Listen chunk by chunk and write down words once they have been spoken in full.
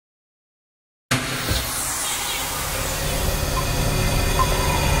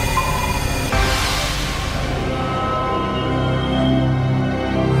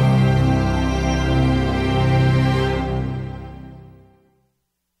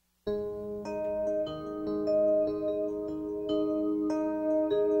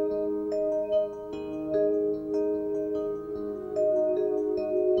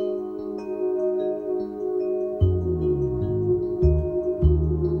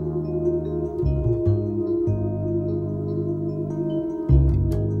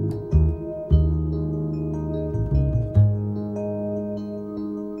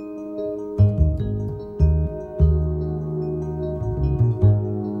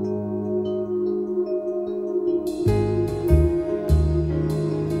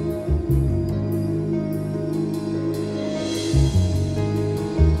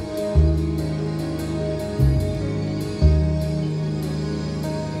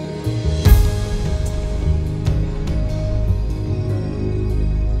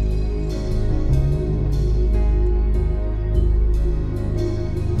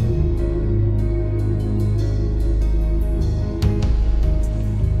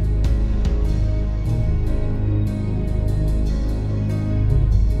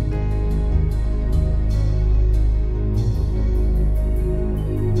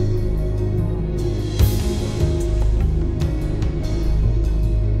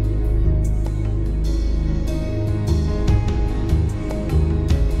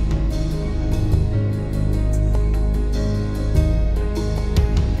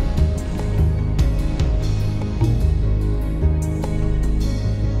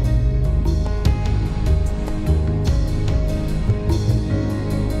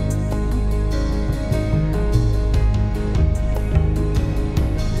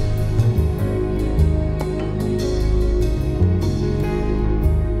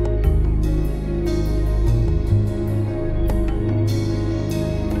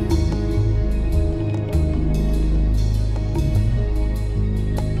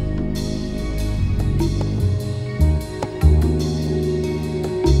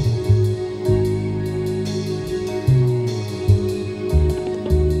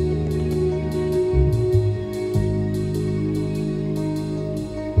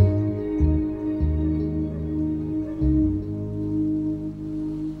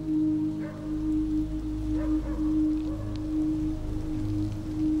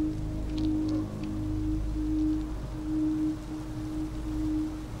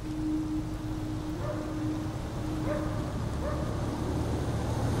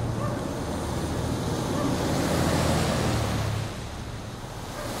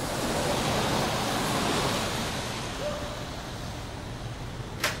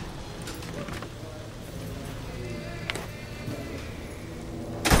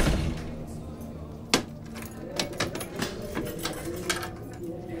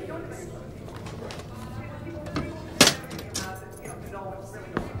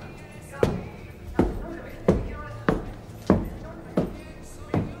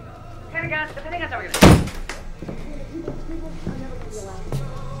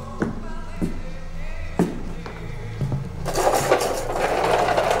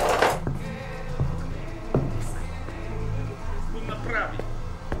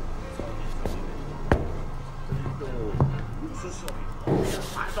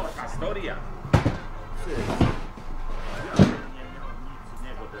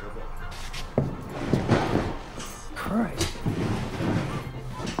Christ.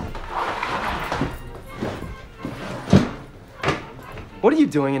 What are you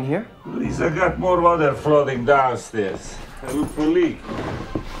doing in here? Lisa got more water floating downstairs. I look for a leak.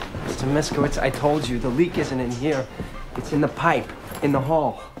 Mr. Miskowitz, I told you, the leak isn't in here. It's in the pipe, in the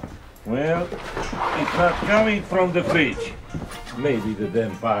hall. Well, it's not coming from the fridge. Maybe the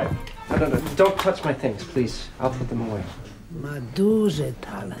damn pipe. No. Don't touch my things, please. I'll put them away. Ma duży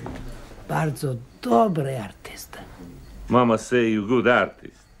talent. Bardzo dobry artysta. Mama say you good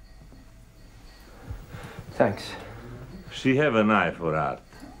artist. Thanks. She have an eye for art,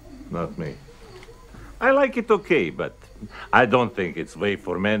 not me. I like it okay, but I don't think it's way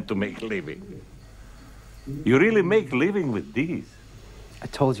for men to make living. You really make living with these? I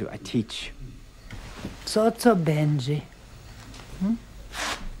told you, I teach. Co będzie?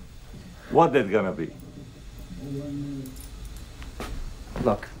 What that gonna be?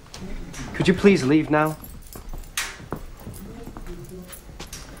 Look, could you please leave now?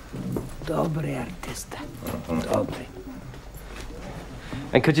 Dobry artysta. Dobry.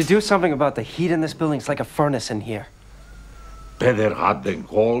 And could you do something about the heat in this building? It's like a furnace in here. Better hot than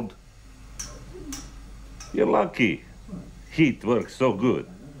cold? You're lucky. Heat works so good.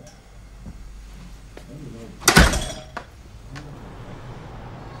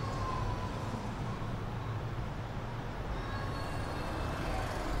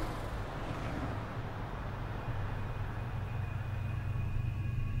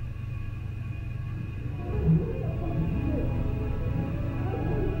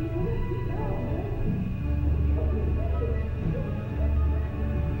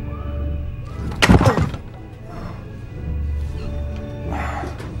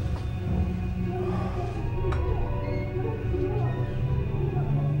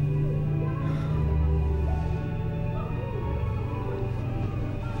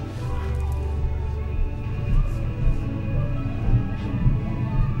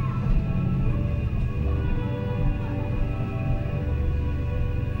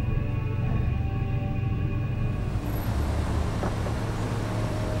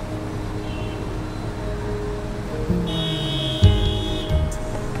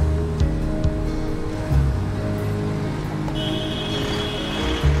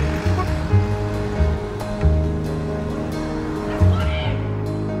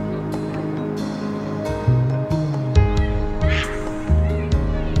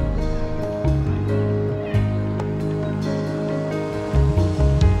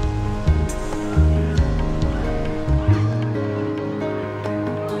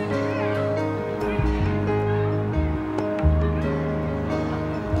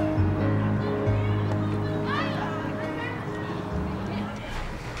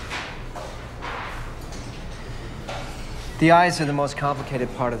 The eyes are the most complicated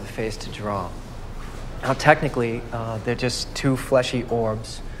part of the face to draw. Now, technically, they're just two fleshy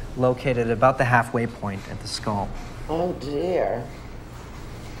orbs located at about the halfway point at the skull. Oh, dear.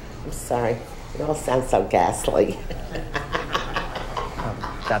 I'm sorry. It all sounds so ghastly.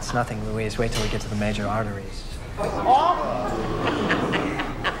 That's nothing, Louise. Wait till we get to the major arteries.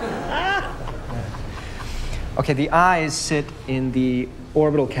 Okay, the eyes sit in the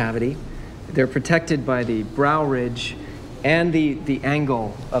orbital cavity. They're protected by the brow ridge and the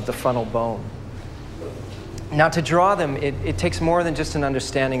angle of the frontal bone. Now, to draw them, it takes more than just an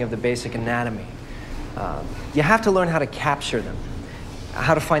understanding of the basic anatomy. You have to learn how to capture them,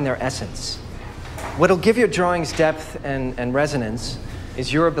 how to find their essence. What'll give your drawings depth and resonance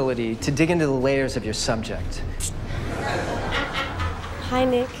is your ability to dig into the layers of your subject. Hi,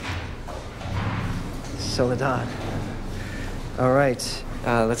 Nick. Soledad. All right,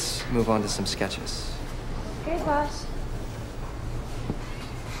 let's move on to some sketches. Okay, boss.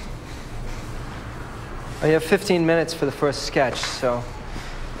 Oh, you have 15 minutes for the first sketch, so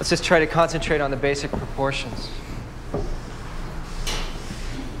let's just try to concentrate on the basic proportions.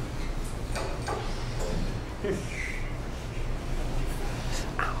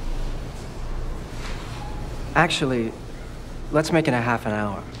 Actually, let's make it a half an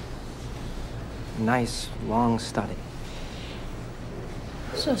hour. Nice, long study.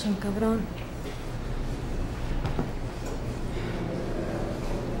 Sos un cabrón.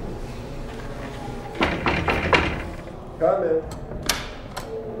 Come in.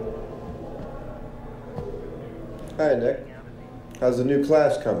 Hi, Nick. How's the new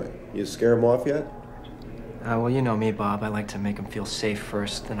class coming? You scare them off yet? Well, you know me, Bob. I like to make them feel safe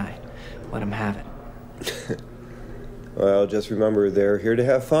first, then I let them have it. Well, just remember they're here to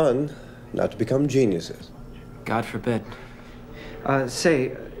have fun, not to become geniuses. God forbid.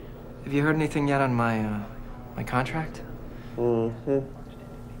 Say, have you heard anything yet on my contract? Mm-hmm.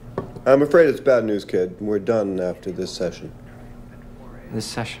 I'm afraid it's bad news, kid. We're done after this session. This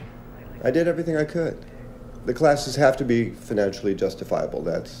session? I did everything I could. The classes have to be financially justifiable.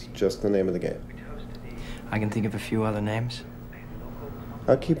 That's just the name of the game. I can think of a few other names.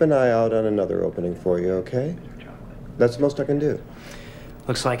 I'll keep an eye out on another opening for you, okay? That's the most I can do.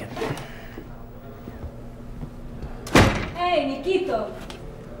 Looks like it. Hey, Nikito.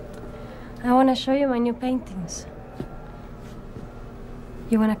 I want to show you my new paintings.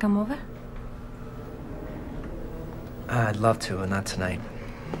 You want to come over? I'd love to, but not tonight.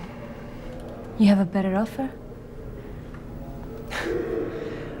 You have a better offer?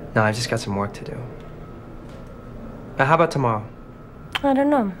 No, I've just got some work to do. How about tomorrow? I don't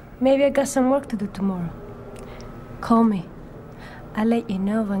know. Maybe I got some work to do tomorrow. Call me. I'll let you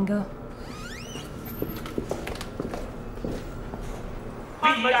know when go.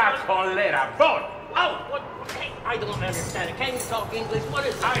 Via colera, bro! Out! What? I don't understand it. Can you talk English? What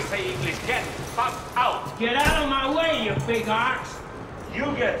is it? I say English. Get fuck out! Get out of my way, you big ox! You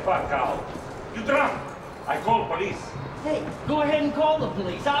get fuck out. You drunk. I call police. Hey, go ahead and call the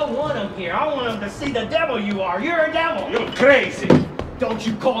police. I want them here. I want them to see the devil you are. You're a devil. You're crazy. Don't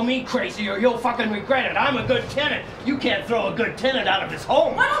you call me crazy or you'll fucking regret it. I'm a good tenant. You can't throw a good tenant out of his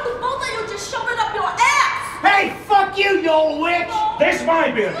home. Why don't the both of you just shove it up your ass? Hey, fuck you old witch! This my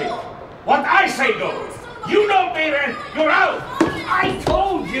building. What I say goes. You know me, man. You're out. I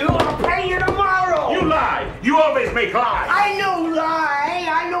told you I'll pay you tomorrow. You lie. You always make lies. I know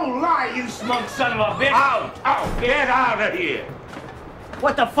lie, you smug son of a bitch. Out. Get out of here.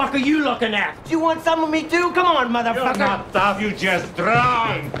 What the fuck are you looking at? Do you want some of me too? Come on, motherfucker. You're not tough. You just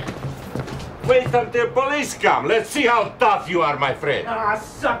drunk. Wait until police come. Let's see how tough you are, my friend. Ah,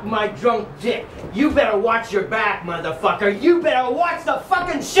 suck my drunk dick. You better watch your back, motherfucker. You better watch the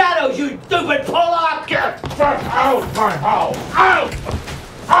fucking shadows, you stupid pull-up. Get fuck out my house. Out.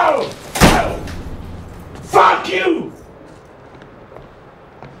 Out. Out. Fuck you.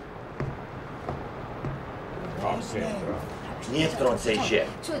 Nie wtrącaj się.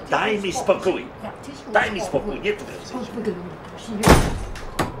 Daj mi spokój. Daj mi spokój, nie wtrącaj się.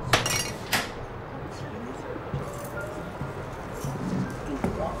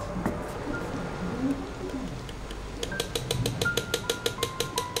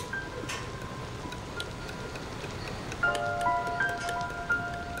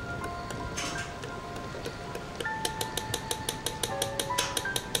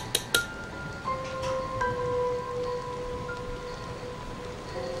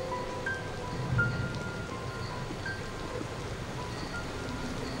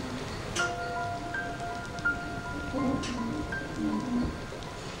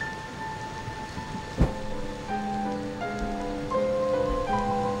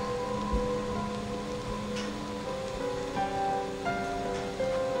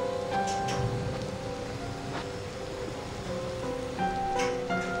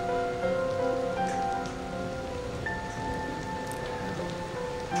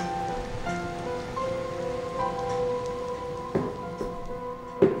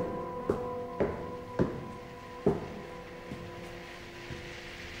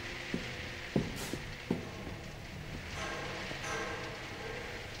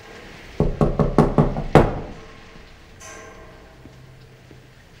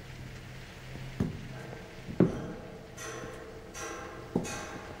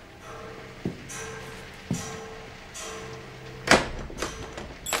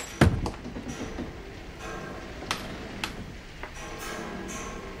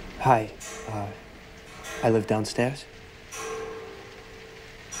 Hi. I live downstairs.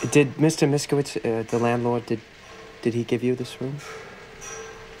 Did Mr. Miskowitz, the landlord, did he give you this room?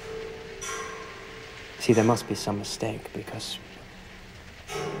 See, there must be some mistake because,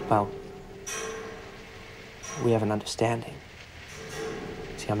 well, we have an understanding.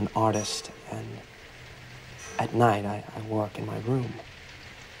 See, I'm an artist, and at night I work in my room.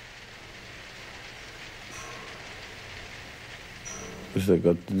 What's that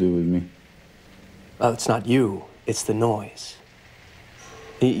got to do with me? Well, it's not you, it's the noise.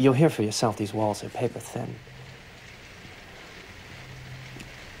 You'll hear for yourself, these walls are paper thin.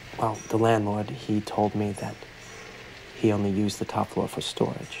 Well, the landlord, he told me that he only used the top floor for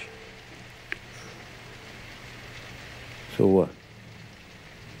storage. So what?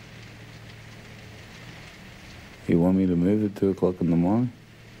 You want me to move at 2 o'clock in the morning?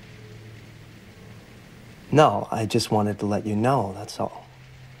 No, I just wanted to let you know, that's all.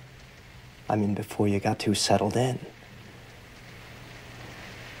 I mean, before you got too settled in.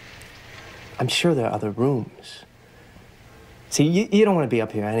 I'm sure there are other rooms. See, you don't want to be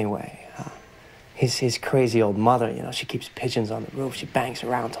up here anyway. His crazy old mother, you know, she keeps pigeons on the roof. She bangs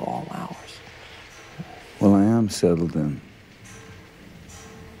around till all hours. Well, I am settled in.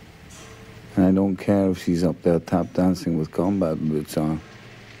 And I don't care if she's up there tap dancing with combat boots on.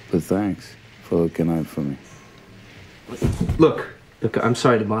 But thanks for looking out for me. Look, I'm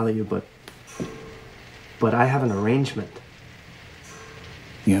sorry to bother you, but I have an arrangement.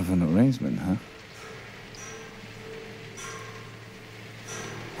 You have an arrangement, huh?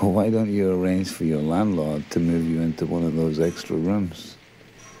 Well, why don't you arrange for your landlord to move you into one of those extra rooms?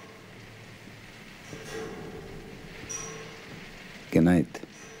 Good night.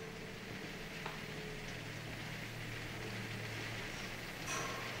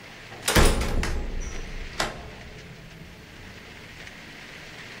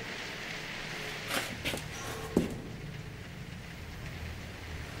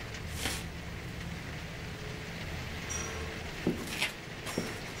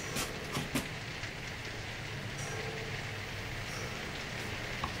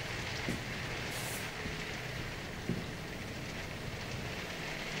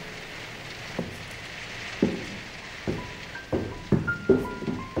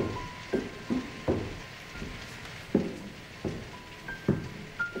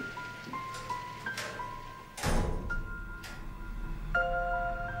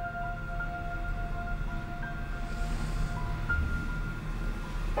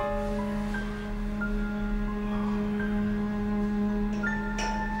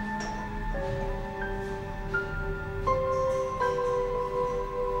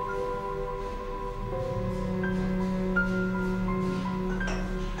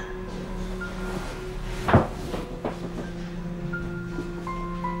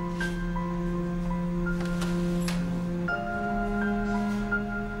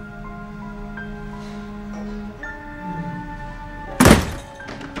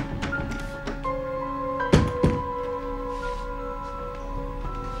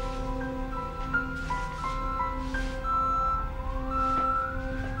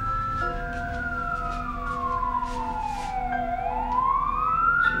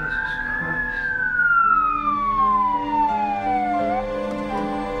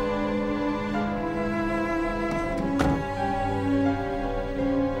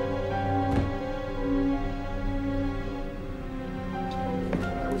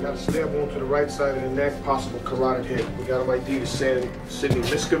 Stab wound to the right side of the neck, possible carotid hit. We got him ID'd as Sidney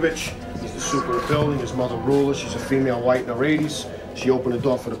Miskovich. He's the super of the building. His mother, Rula, she's a female, white in her 80s. She opened the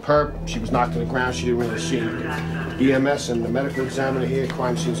door for the perp. She was knocked to the ground. She didn't really see anything. EMS and the medical examiner here.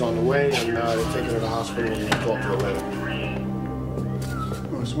 Crime scene's on the way, and they're taking her to the hospital and we'll talk to her later.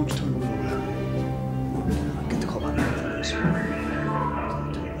 Oh, so why don't you tell me a little bit? I'll get the call out of this.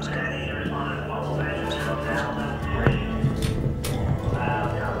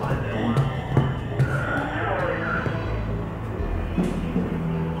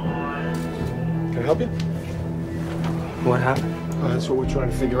 Can I help you? What happened? That's what we're trying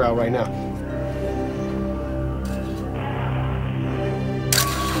to figure out right now.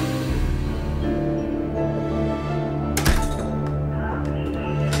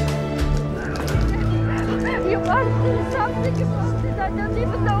 You must do something about this. I don't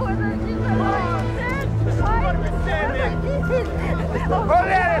even know whether she's alive.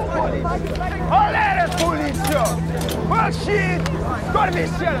 Olere policja! Bullshit!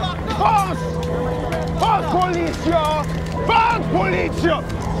 Skorwysiel! Pomst! Pomst policja! Pomst policja!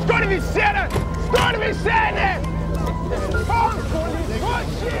 Skorwysiele! Skorwysiele! Pomst policja!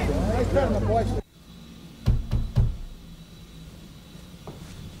 Bullshit!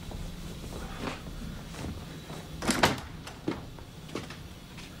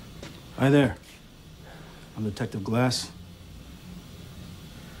 Hi there. I'm Detective Glass.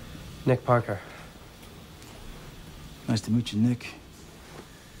 Nick Parker. Nice to meet you, Nick.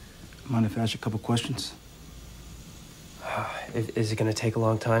 Mind if I ask you a couple questions? Is it going to take a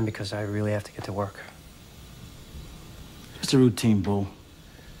long time? Because I really have to get to work. Just a routine, Bull.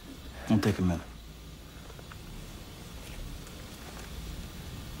 Don't take a minute.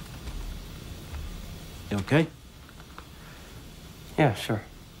 You okay? Yeah, sure.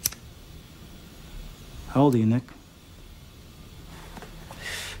 How old are you, Nick?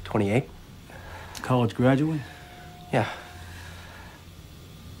 28. College graduate? Yeah.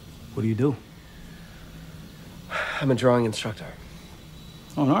 What do you do? I'm a drawing instructor.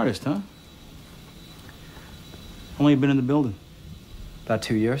 Oh, an artist, huh? How long you been in the building? About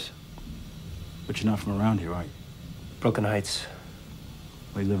 2 years. But you're not from around here, are you? Brooklyn Heights.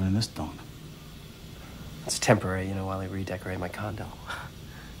 Why are you living in this dome? It's temporary, you know, while I redecorate my condo.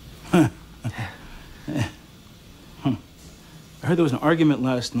 I heard there was an argument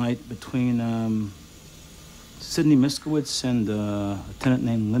last night between Sidney Miskowitz and a tenant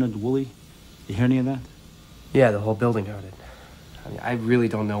named Leonard Woolley. You hear any of that? Yeah, the whole building heard it. I mean, I really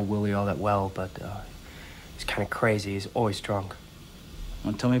don't know Willie all that well, but he's kind of crazy. He's always drunk.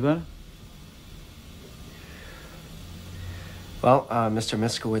 Want to tell me about it? Well, Mr.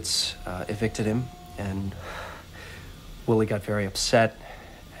 Miskowitz evicted him, and Willie got very upset,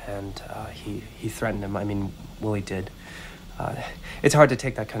 and he threatened him. I mean, Willie did. It's hard to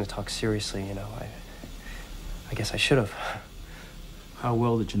take that kind of talk seriously, you know. I guess I should have. How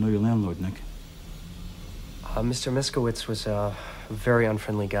well did you know your landlord, Nick? Mr. Miskowitz was a very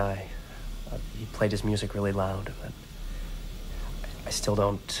unfriendly guy. He played his music really loud, but I still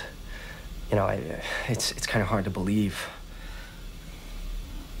don't, you know, it's kind of hard to believe.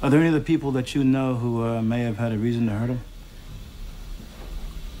 Are there any other people that you know who may have had a reason to hurt him?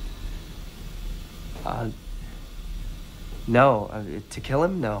 No. To kill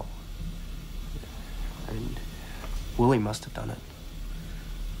him? No. I mean, Willie must have done it.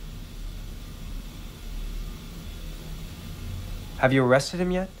 Have you arrested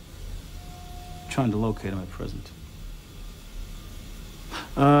him yet? Trying to locate him at present.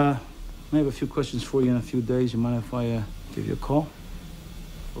 I have a few questions for you in a few days. You mind if I give you a call?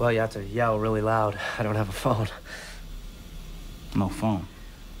 Well, you have to yell really loud. I don't have a phone. No phone?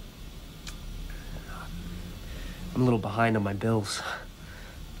 I'm a little behind on my bills.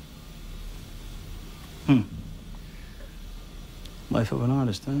 Life of an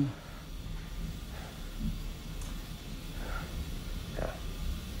artist, huh? Yeah.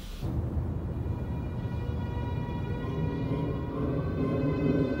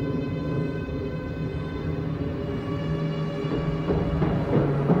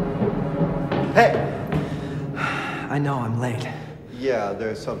 Hey! I know I'm late. Yeah,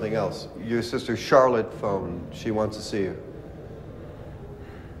 there's something else. Your sister Charlotte phoned. She wants to see you.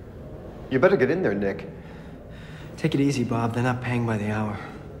 You better get in there, Nick. Take it easy, Bob. They're not paying by the hour.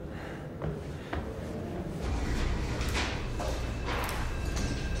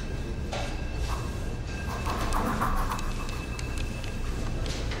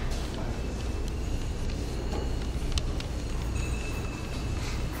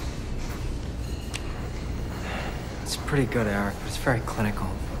 It's pretty good, Eric, but it's very clinical.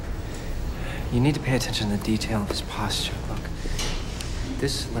 You need to pay attention to the detail of his posture. Look,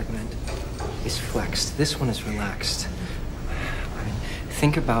 this ligament is flexed. This one is relaxed. I mean,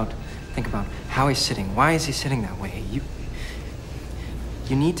 think about how he's sitting. Why is he sitting that way?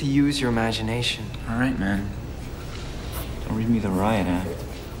 You need to use your imagination. All right, man. Don't read me the riot act.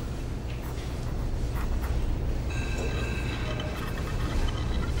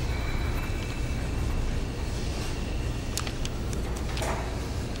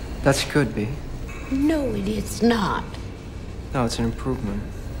 That's good, B. No, it is not. No, it's an improvement.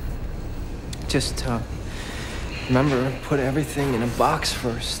 Just, remember, put everything in a box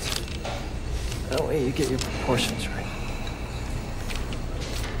first. That way you get your proportions right.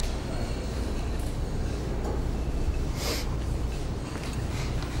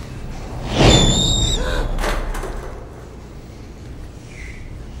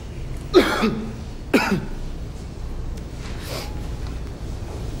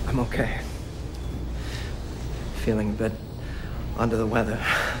 I'm okay. Feeling a bit under the weather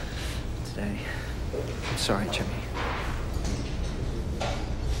today. I'm sorry, Jimmy.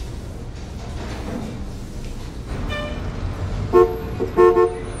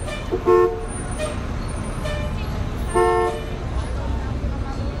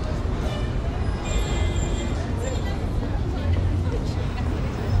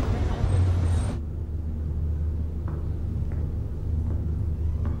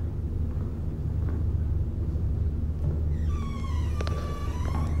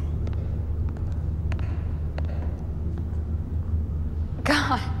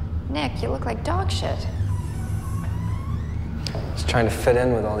 God, Nick, you look like dog shit. Just trying to fit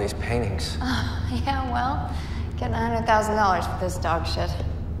in with all these paintings. Yeah, well, getting $100,000 for this dog shit.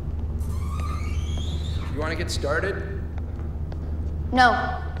 You want to get started?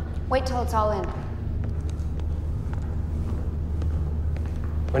 No, wait till it's all in.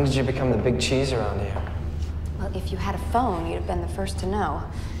 When did you become the big cheese around here? Well, if you had a phone, you'd have been the first to know.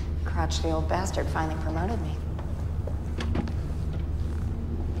 Crotchety old bastard finally promoted me.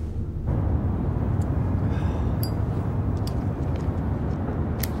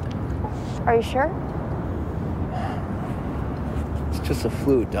 Are you sure? Just a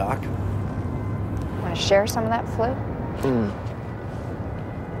flu, Doc. Want to share some of that flu?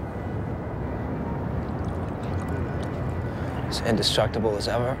 As indestructible as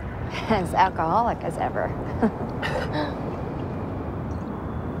ever. As alcoholic as ever.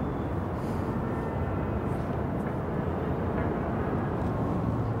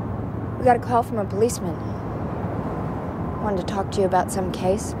 We got a call from a policeman. Wanted to talk to you about some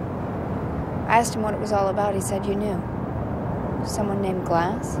case. I asked him what it was all about. He said you knew. Someone named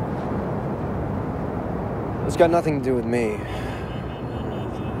Glass? It's got nothing to do with me.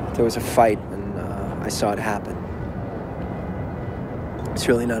 There was a fight, and I saw it happen. It's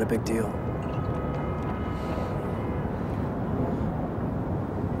really not a big deal.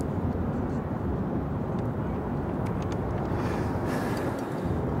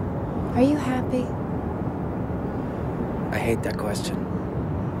 Are you happy? I hate that question.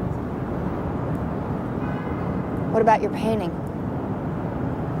 What about your painting?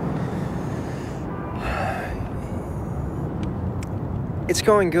 It's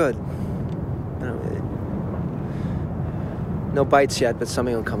going good. No bites yet, but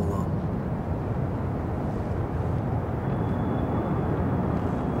something will come along.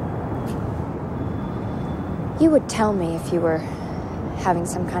 You would tell me if you were having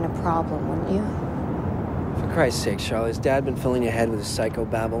some kind of problem, wouldn't you? For Christ's sake, Charlotte, has Dad been filling your head with his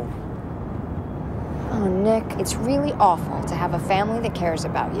psychobabble? Oh, Nick, it's really awful to have a family that cares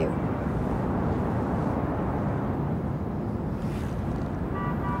about you.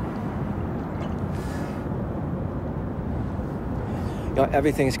 You know,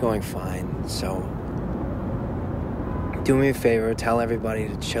 everything's going fine, so do me a favor, tell everybody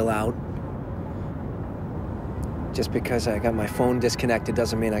to chill out. Just because I got my phone disconnected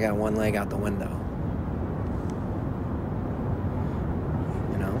doesn't mean I got one leg out the window.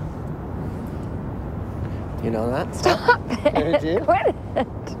 You know? You know that? Stop it! Do you? Quit it!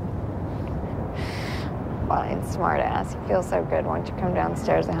 Fine, smart ass. You feel so good. Why don't you come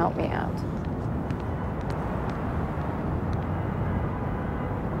downstairs and help me out?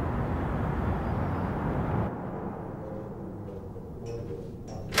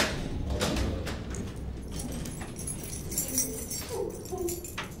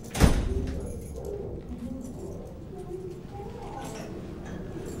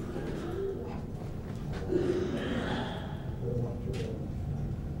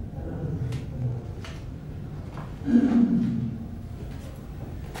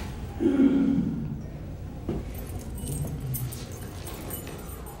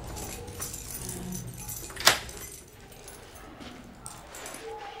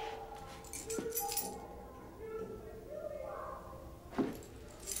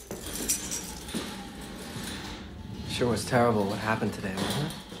 Sure was terrible what happened today, wasn't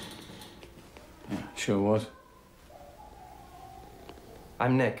it? Yeah, sure was.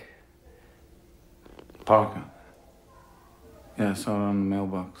 I'm Nick. Parker. Yeah, I saw it on the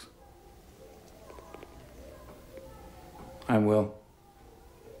mailbox. I will.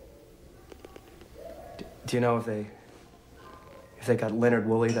 Do you know if they got Leonard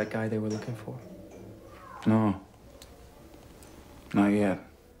Woolley, that guy they were looking for? No. Not yet.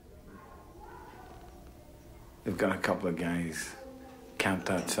 They've got a couple of guys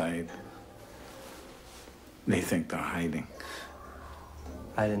camped outside. They think they're hiding.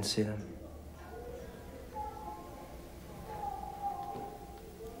 I didn't see them.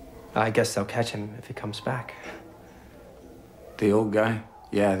 I guess they'll catch him if he comes back. The old guy?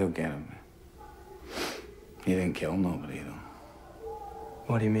 Yeah, they'll get him. He didn't kill nobody, though.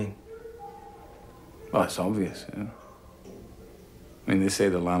 What do you mean? Well, it's obvious, you know. I mean, they say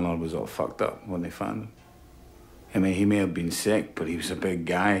the landlord was all fucked up when they found him. I mean, he may have been sick, but he was a big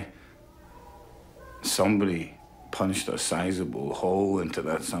guy. Somebody punched a sizable hole into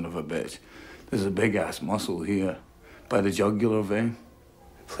that son of a bitch. There's a big-ass muscle here by the jugular vein.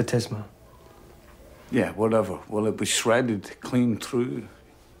 Platysma. Yeah, whatever. Well, it was shredded clean through.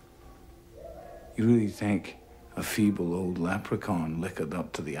 You really think a feeble old leprechaun liquored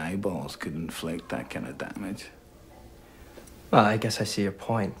up to the eyeballs could inflict that kind of damage? Well, I guess I see your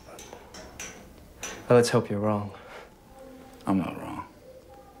point, but well, let's hope you're wrong. I'm not wrong.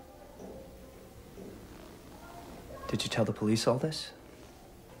 Did you tell the police all this?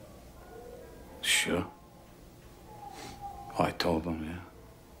 Sure. Oh, I told them, yeah.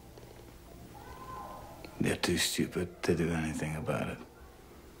 They're too stupid to do anything about it.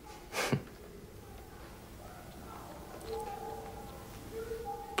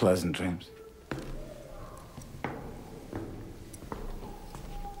 Pleasant dreams.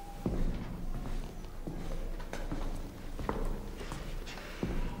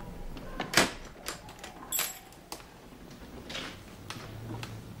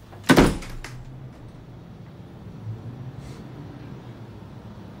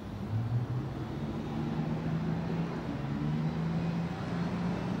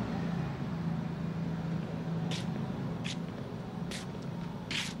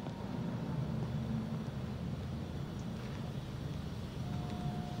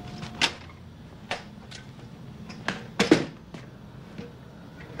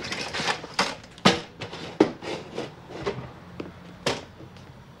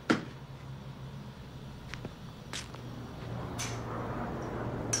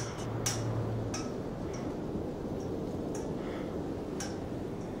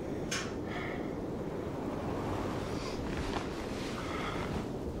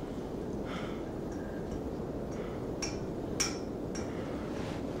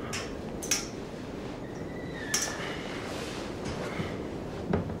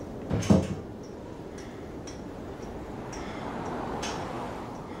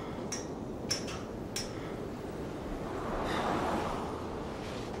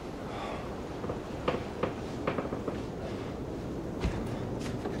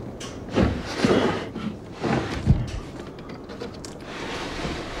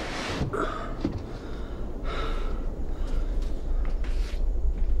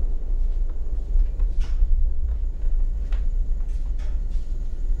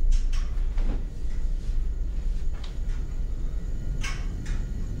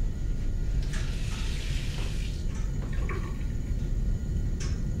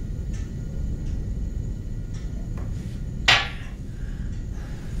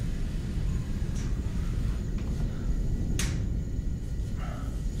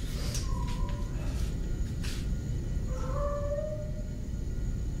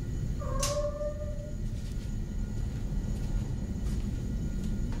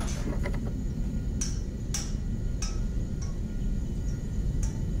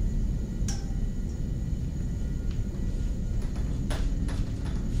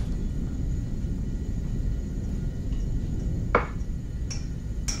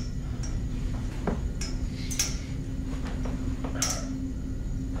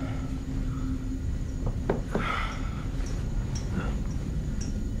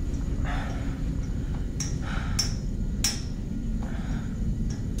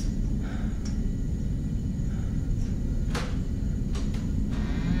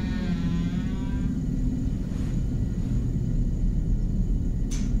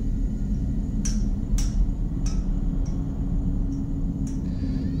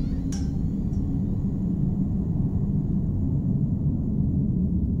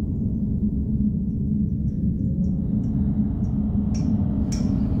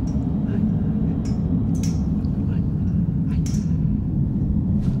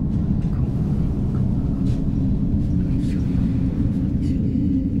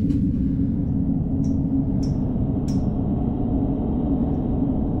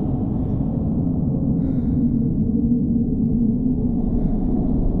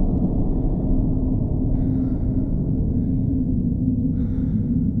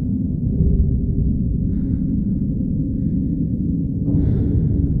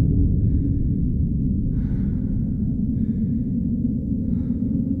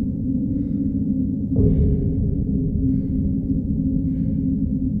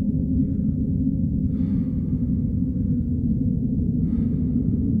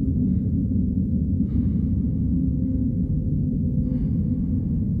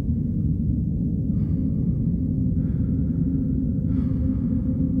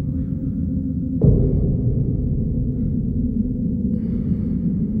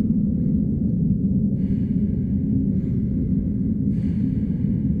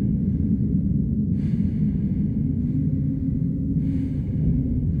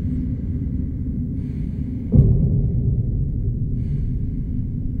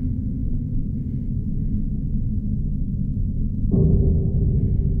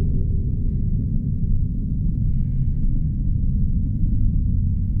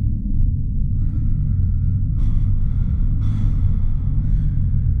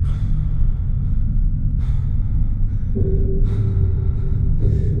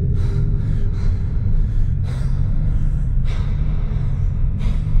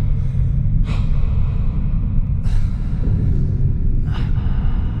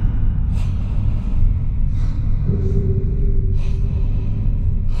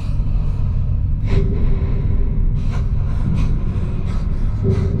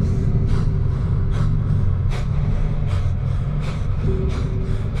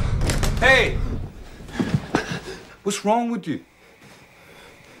 What's wrong with you?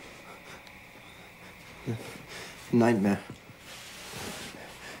 Nightmare.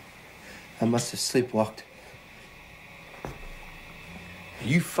 I must have sleepwalked. Are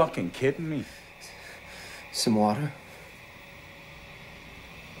you fucking kidding me? Some water?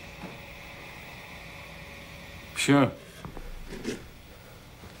 Sure.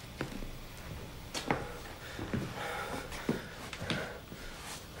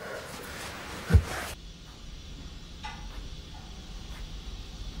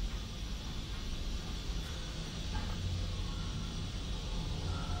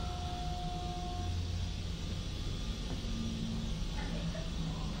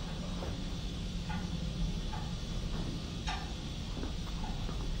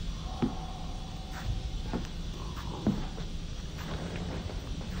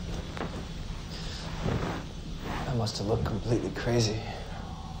 I must have looked completely crazy.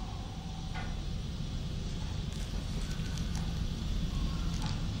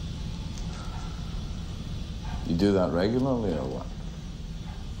 You do that regularly or what?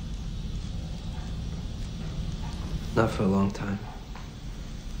 Not for a long time.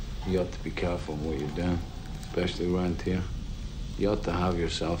 You ought to be careful what you're doing, especially around here. You ought to have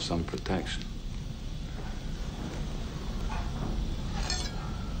yourself some protection.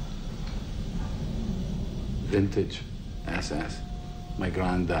 Vintage SS. My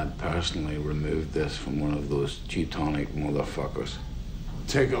granddad personally removed this from one of those Teutonic motherfuckers.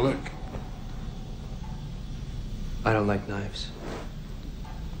 Take a look. I don't like knives.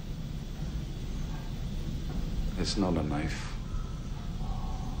 It's not a knife.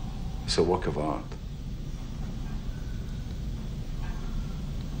 It's a work of art.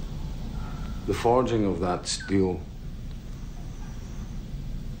 The forging of that steel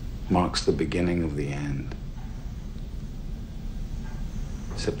marks the beginning of the end.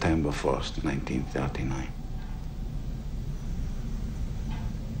 September 1st, 1939.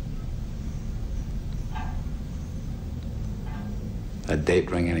 That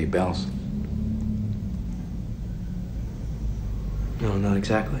date ring any bells? No, not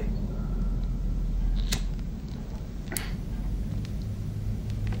exactly.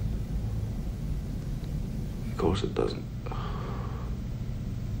 Of course it doesn't.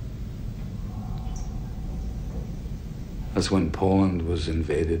 That's when Poland was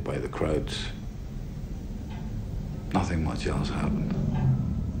invaded by the Krauts. Nothing much else happened,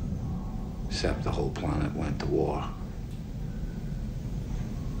 except the whole planet went to war.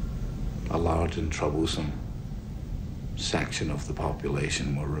 A large and troublesome section of the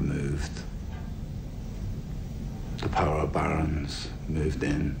population were removed. The power barons moved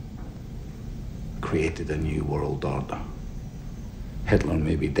in, created a new world order. Hitler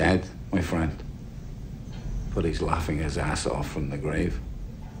may be dead, my friend, but he's laughing his ass off from the grave.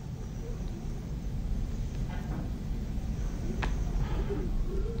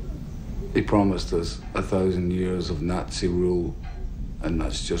 He promised us 1,000 years of Nazi rule, and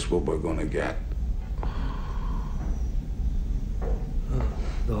that's just what we're gonna get.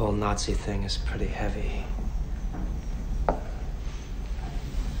 The whole Nazi thing is pretty heavy.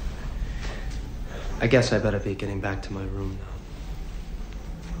 I guess I better be getting back to my room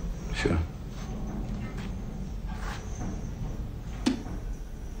now. Sure.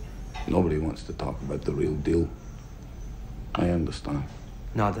 Nobody wants to talk about the real deal. I understand.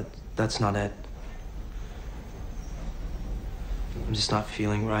 No, that's not it. I'm just not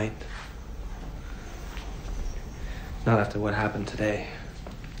feeling right. Not after what happened today.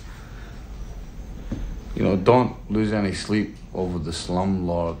 You know, don't lose any sleep over the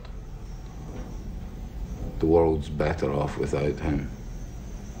slumlord. The world's better off without him.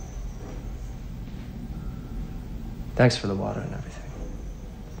 Thanks for the water and everything.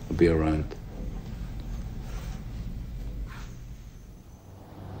 I'll be around.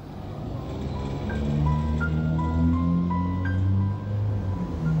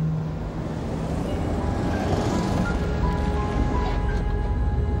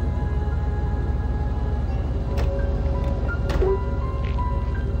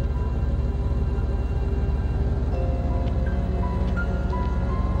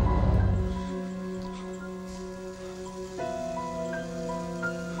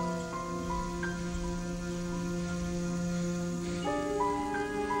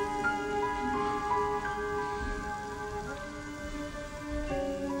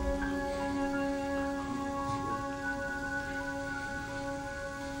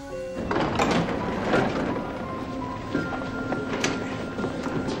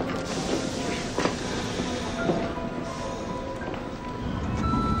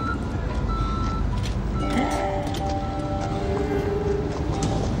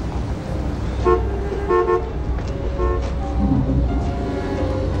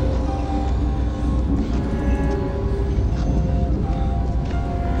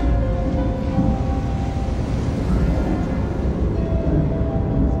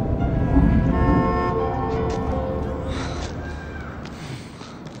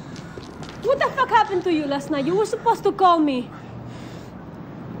 What the fuck happened to you last night? You were supposed to call me.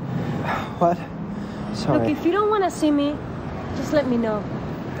 What? Sorry. Look, if you don't want to see me, just let me know.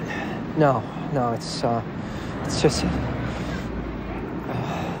 No, it's just...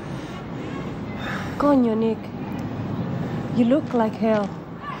 Coño, Nick. You look like hell.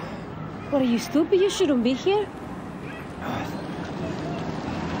 What, are you stupid? You shouldn't be here.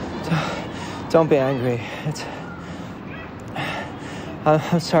 Don't be angry.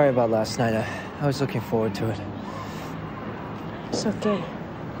 I'm sorry about last night. I was looking forward to it. It's okay.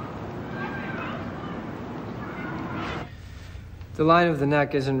 The line of the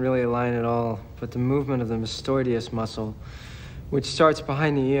neck isn't really a line at all, but the movement of the mastoideus muscle, which starts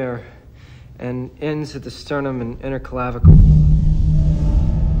behind the ear and ends at the sternum and inner clavicle.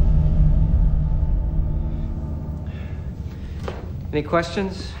 Any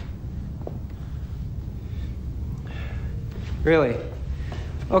questions? Really?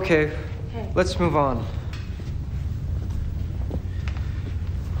 Okay, let's move on.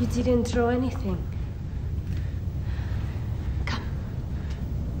 You didn't throw anything. Come.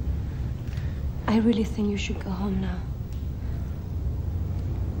 I really think you should go home now.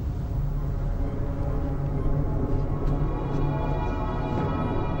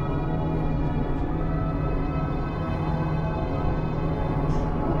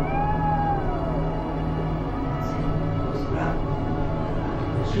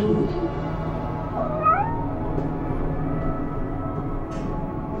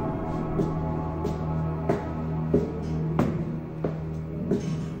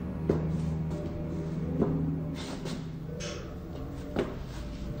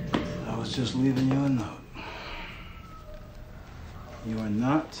 Just leaving you a note. You are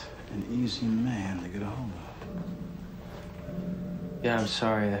not an easy man to get a hold of. Yeah, I'm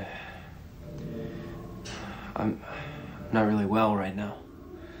sorry. I'm not really well right now.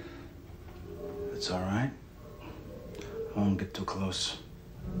 It's all right. I won't get too close.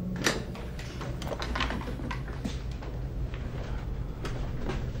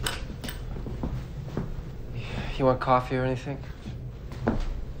 You want coffee or anything?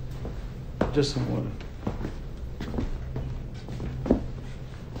 Just some water.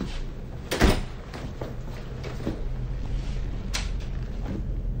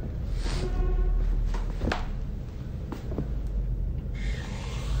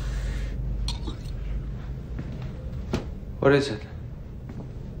 What is it?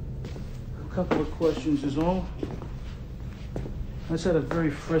 A couple of questions is all. I just had a very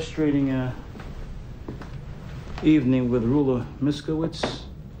frustrating evening with Rula Miskowitz.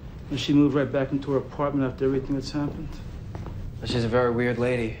 And she moved right back into her apartment after everything that's happened. She's a very weird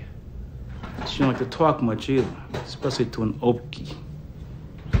lady. She don't like to talk much either, especially to an obki.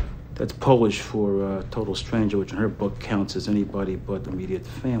 That's Polish for total stranger, which in her book counts as anybody but immediate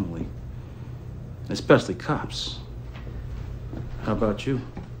family, especially cops. How about you?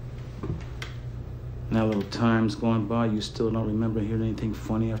 Now, little time's gone by, you still don't remember hearing anything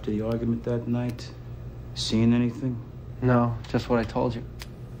funny after the argument that night? Seeing anything? No, just what I told you.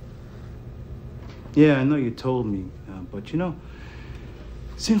 Yeah, I know you told me, but you know,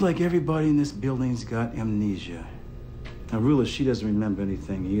 it seems like everybody in this building's got amnesia. Now, Rula, she doesn't remember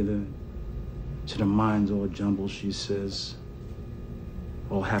anything either. Her mind's all jumbled, she says.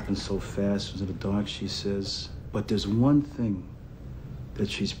 All happened so fast, it was in the dark, she says. But there's one thing that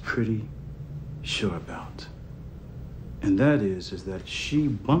she's pretty sure about. And that is that she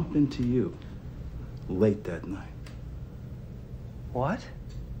bumped into you late that night. What?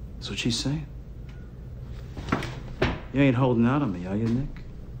 That's what she's saying. You ain't holding out on me, are you, Nick?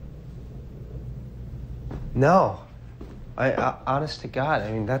 No. I honest to God,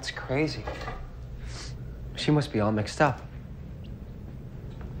 I mean, that's crazy. She must be all mixed up.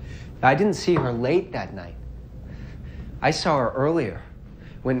 I didn't see her late that night. I saw her earlier.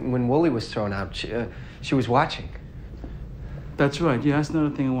 When Wooly was thrown out, she was watching. That's right. Yeah, that's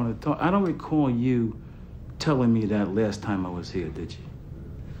another thing I wanted to talk. I don't recall you telling me that last time I was here, did you?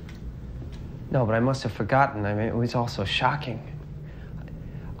 No, but I must have forgotten. I mean, it was all so shocking.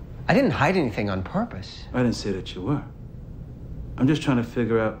 I didn't hide anything on purpose. I didn't say that you were. I'm just trying to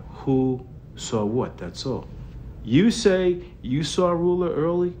figure out who saw what, that's all. You say you saw Rula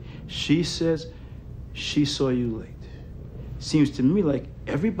early. She says she saw you late. Seems to me like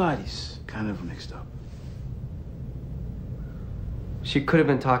everybody's kind of mixed up. She could have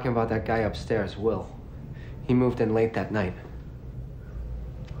been talking about that guy upstairs, Will. He moved in late that night.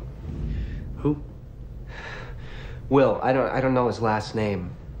 Who? Will. I don't know his last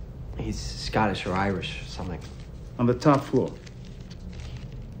name. He's Scottish or Irish or something. On the top floor.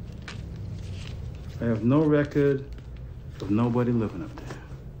 I have no record of nobody living up there.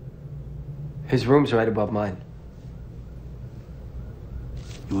 His room's right above mine.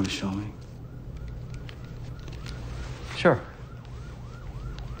 You want to show me? Sure.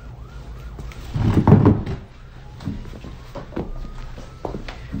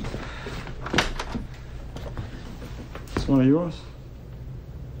 It's one of yours?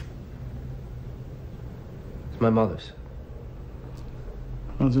 It's my mother's.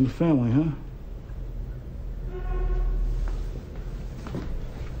 Runs in the family, huh?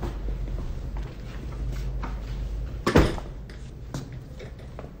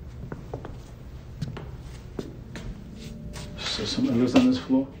 So somebody lives on this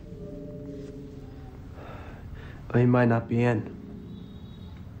floor? Well, he might not be in.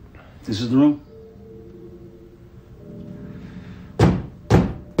 This is the room?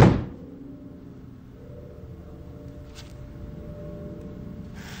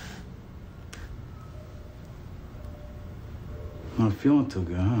 Not feeling too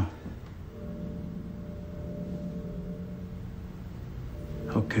good, huh?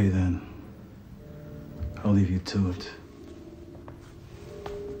 Okay, then. I'll leave you to it.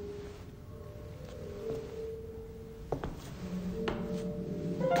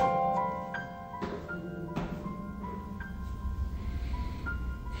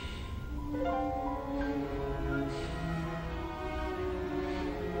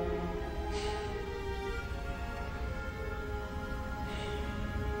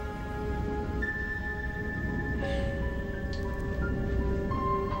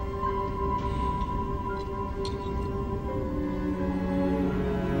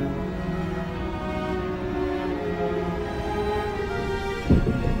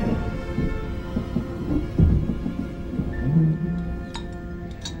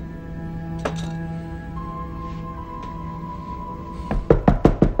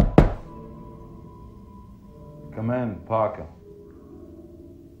 Come in, Parker.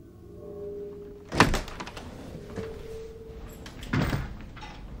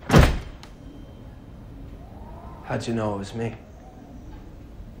 How'd you know it was me?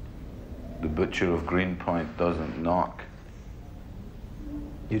 The butcher of Greenpoint doesn't knock.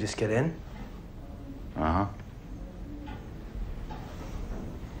 You just get in? Uh-huh.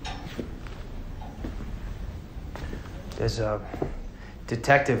 There's a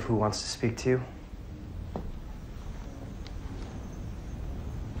detective who wants to speak to you.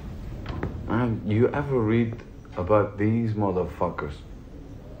 Man, you ever read about these motherfuckers?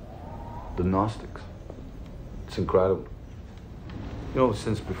 The Gnostics. It's incredible. You know,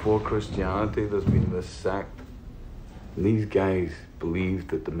 since before Christianity, there's been this sect. And these guys believe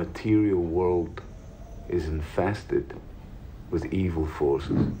that the material world is infested with evil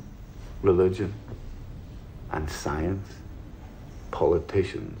forces. Religion and science,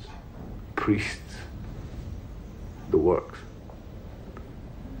 politicians, priests, the works.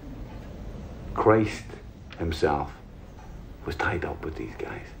 Christ himself was tied up with these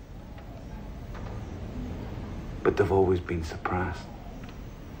guys. But they've always been suppressed.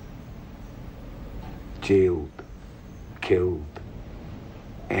 Jailed, killed,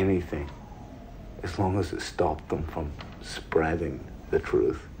 anything, as long as it stopped them from spreading the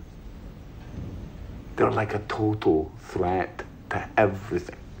truth. They're like a total threat to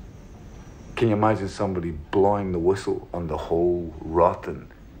everything. Can you imagine somebody blowing the whistle on the whole rotten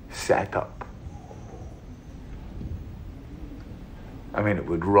setup? I mean, it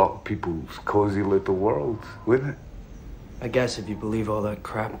would rock people's cozy little worlds, wouldn't it? I guess if you believe all that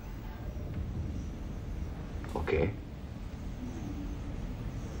crap. Okay.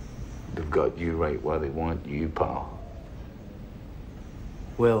 They've got you right where they want you, pal.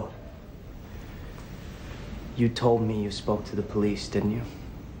 Will, you told me you spoke to the police, didn't you?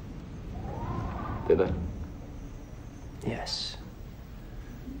 Did I? Yes.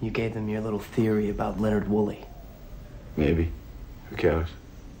 You gave them your little theory about Leonard Woolley. Maybe. Who cares?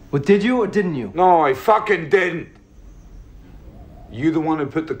 Well, did you or didn't you? No, I fucking didn't. You the one who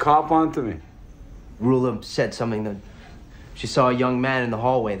put the cop onto me? Rula said something that she saw a young man in the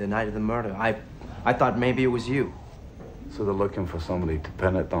hallway the night of the murder. I thought maybe it was you. So they're looking for somebody to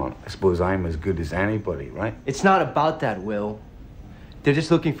pin it on. I suppose I'm as good as anybody, right? It's not about that, Will. They're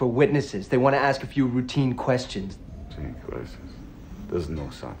just looking for witnesses. They want to ask a few routine questions. Questions? There's no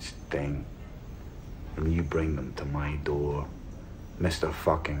such thing. And you bring them to my door, Mr.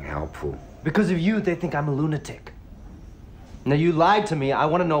 Fucking Helpful. Because of you, they think I'm a lunatic. Now, you lied to me. I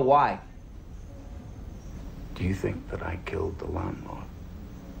want to know why. Do you think that I killed the landlord?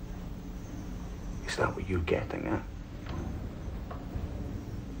 Is that what you're getting at?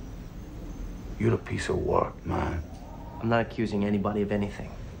 You're a piece of work, man. I'm not accusing anybody of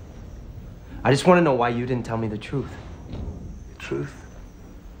anything. I just want to know why you didn't tell me the truth. The truth?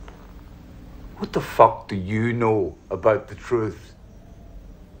 What the fuck do you know about the truth?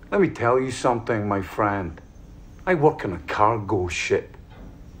 Let me tell you something, my friend. I work on a cargo ship.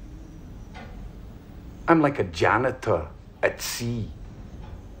 I'm like a janitor at sea.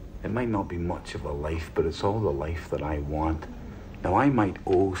 It might not be much of a life, but it's all the life that I want. Now, I might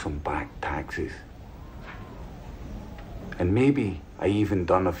owe some back taxes. And maybe I even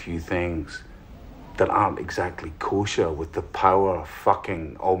done a few things that aren't exactly kosher with the power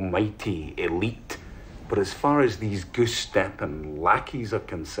fucking almighty elite. But as far as these goose-stepping lackeys are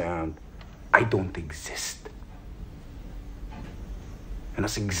concerned, I don't exist. And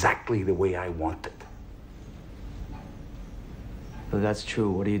that's exactly the way I want it. If that's true,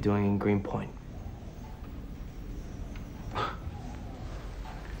 what are you doing in Greenpoint?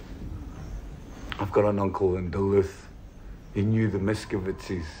 I've got an uncle in Duluth. He knew the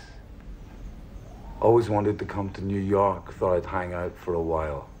Miskovitzes. Always wanted to come to New York, thought I'd hang out for a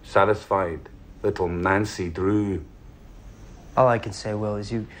while. Satisfied. Little Nancy Drew. All I can say, Will,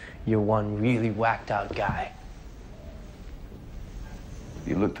 is you're one really whacked out guy.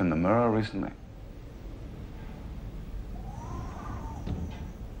 You looked in the mirror recently?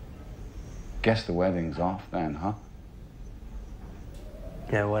 Guess the wedding's off then, huh?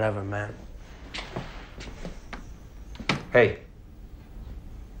 Yeah, whatever, man. Hey.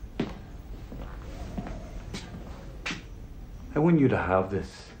 I want you to have this.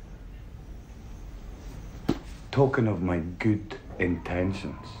 Token of my good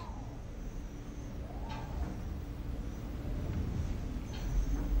intentions.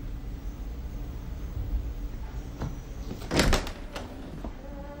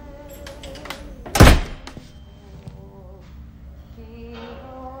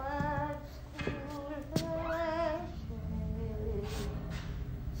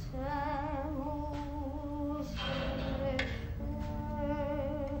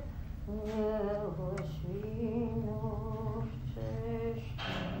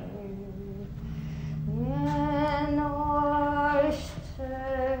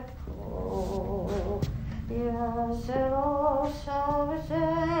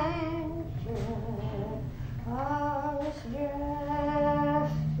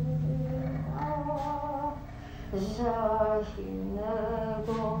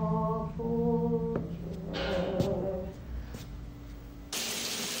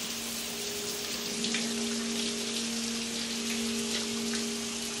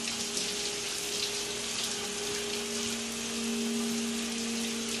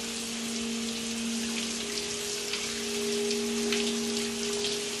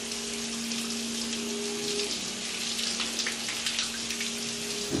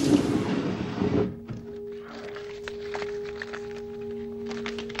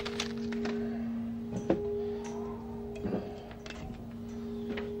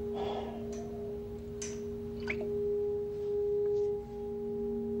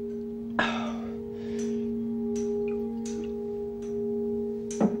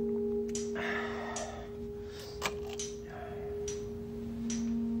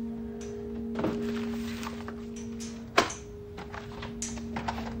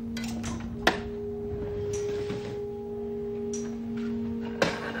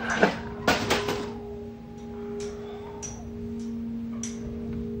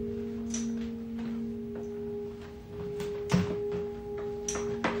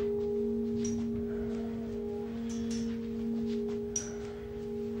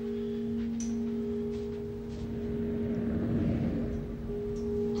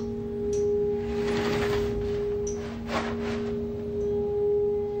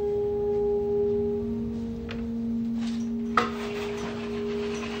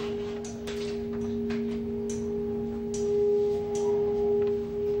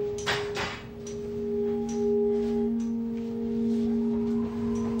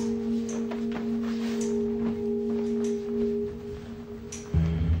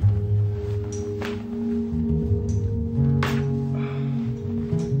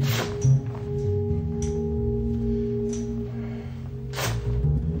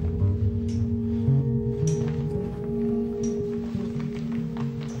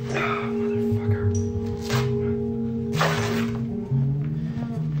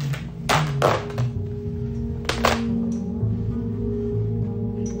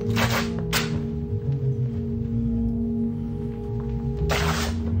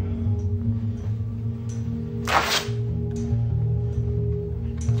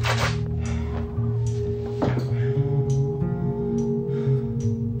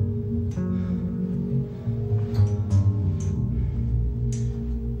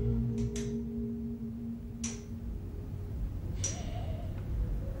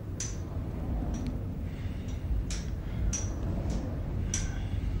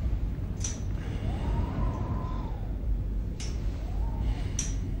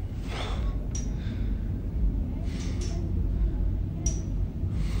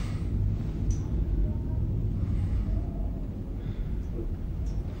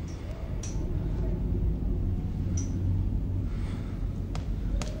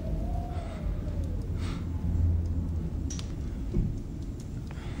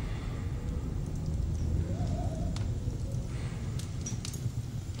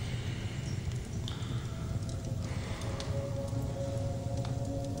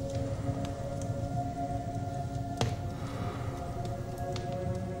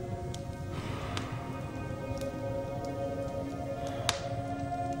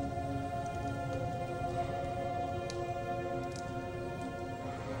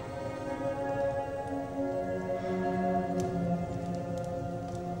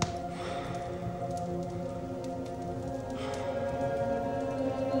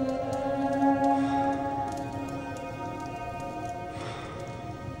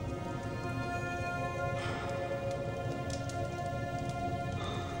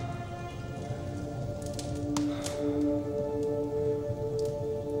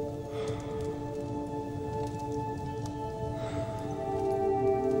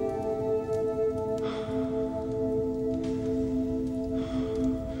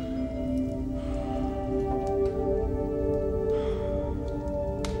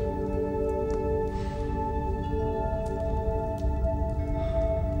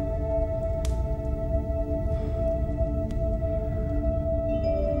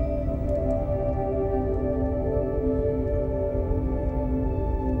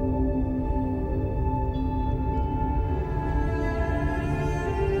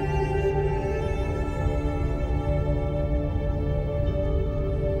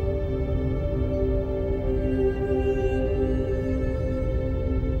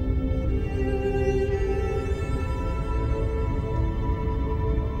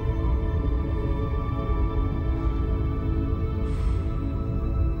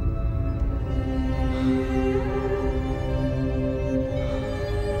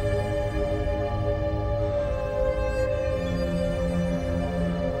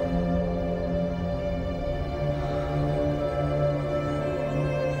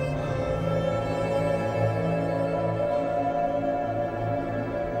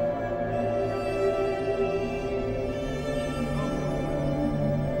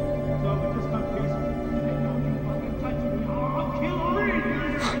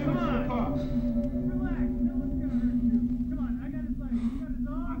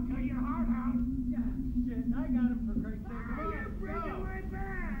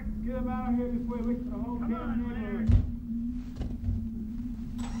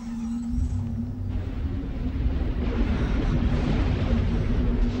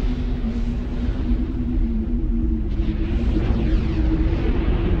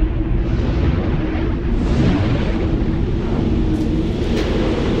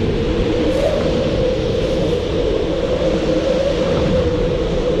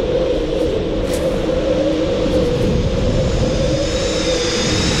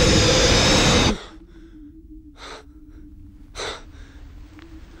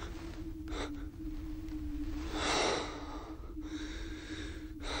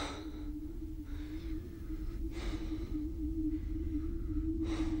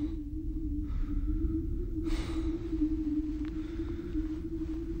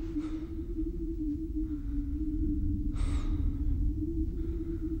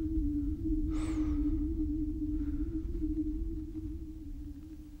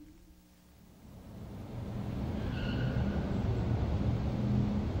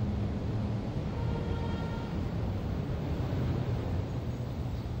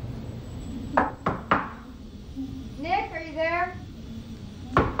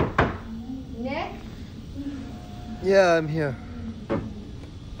 Yeah, I'm here.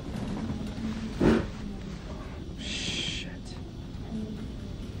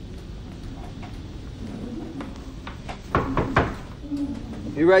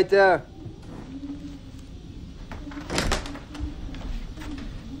 You right there.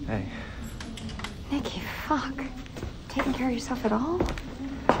 Hey. Nicky, fuck. Taking care of yourself at all?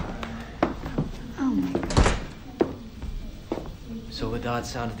 Oh my God. So the odd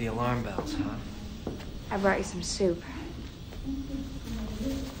sound of the alarm bells, huh? I brought you some soup.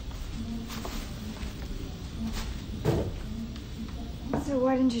 So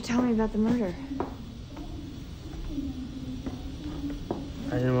why didn't you tell me about the murder?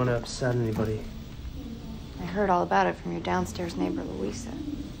 I didn't want to upset anybody. I heard all about it from your downstairs neighbor, Louisa.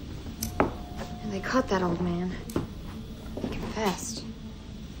 And they caught that old man. He confessed.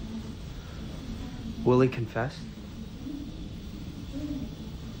 Willie confessed?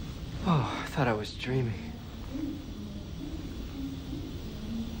 Oh, I thought I was dreaming.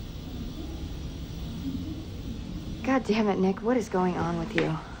 God damn it, Nick. What is going on with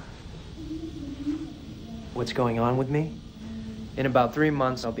you? What's going on with me? In about 3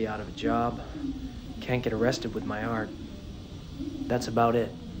 months, I'll be out of a job. Can't get arrested with my art. That's about it.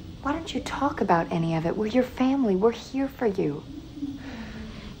 Why don't you talk about any of it? We're your family. We're here for you.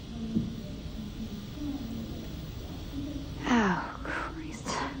 Oh, Christ.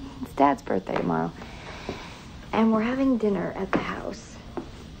 It's Dad's birthday tomorrow. And we're having dinner at the house.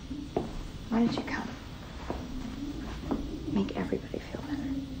 Why don't you come? Make everybody feel better.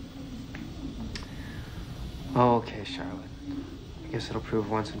 Oh, okay, Charlotte. I guess it'll prove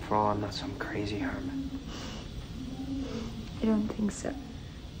once and for all I'm not some crazy hermit. I don't think so.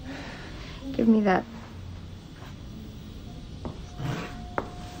 Give me that.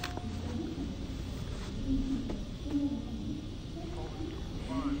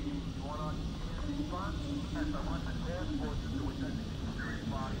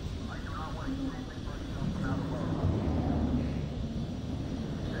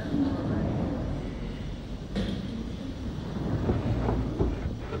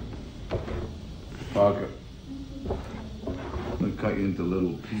 Parker, I'll cut you into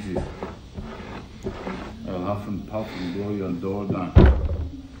little pieces. I'll huff and puff and blow your door down.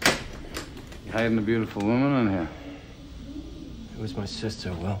 You hiding a beautiful woman in here? It was my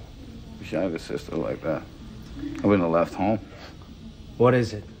sister, Will. Wish I had a sister like that. I wouldn't have left home. What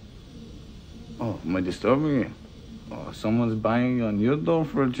is it? Oh, am I disturbing you? Oh, someone's banging on your door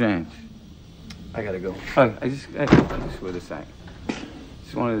for a change. I gotta go. Oh, I just wait a sec.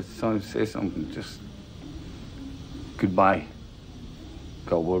 Just wanted to say something. Just goodbye.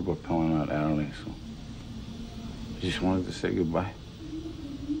 Got word we're pulling out early, so I just wanted to say goodbye.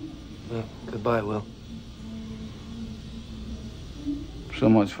 Well, goodbye, Will. So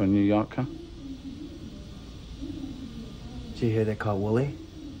much for New York, huh? Did you hear they caught Willie?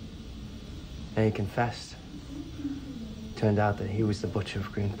 And he confessed. Turned out that he was the butcher of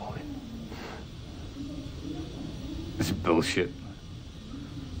Greenpoint. It's bullshit.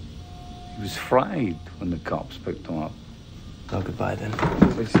 He was fried when the cops picked him up. Oh, goodbye then.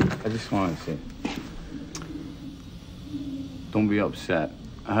 I just wanted to say, don't be upset.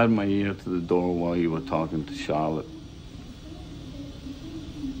 I had my ear to the door while you were talking to Charlotte.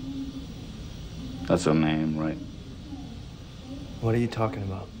 That's her name, right? What are you talking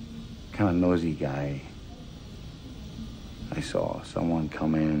about? Kind of nosy guy. I saw someone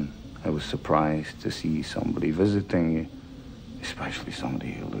come in. I was surprised to see somebody visiting you, especially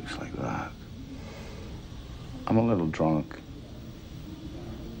somebody who looks like that. I'm a little drunk.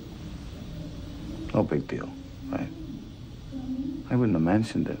 No big deal, right? I wouldn't have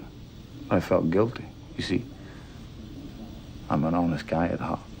mentioned it. I felt guilty. You see, I'm an honest guy at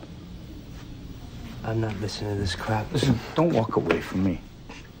heart. I'm not listening to this crap. Listen, don't walk away from me.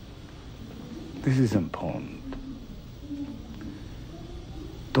 This is important.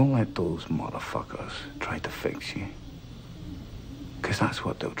 Don't let those motherfuckers try to fix you. Because that's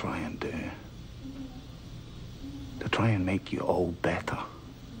what they'll try and do. They'll try and make you all better.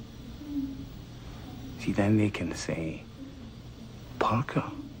 See, then they can say, Parker,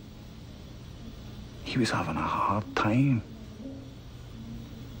 he was having a hard time.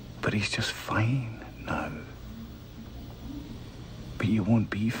 But he's just fine now. But you won't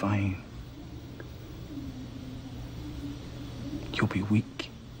be fine. You'll be weak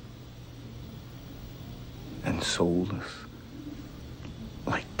and soulless,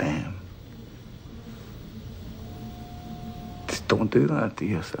 like them. Just don't do that to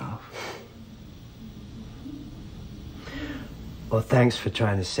yourself. Well, thanks for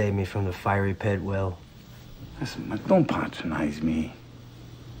trying to save me from the fiery pit, Will. Listen, man, don't patronize me.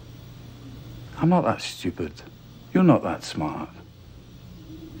 I'm not that stupid. You're not that smart.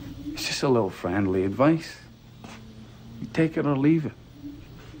 It's just a little friendly advice. You take it or leave it.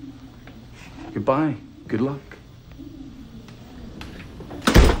 Goodbye. Good luck.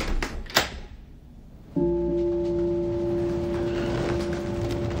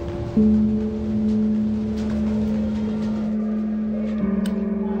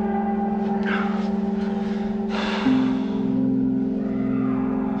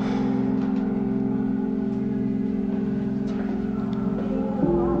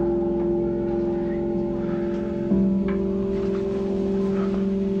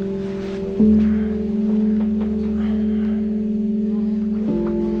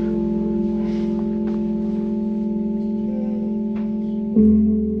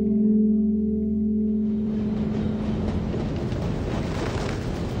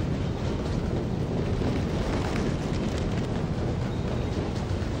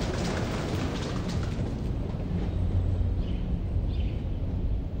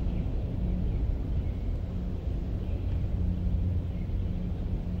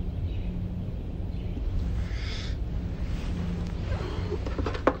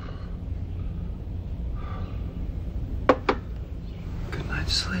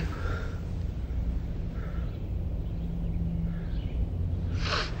 Sleep.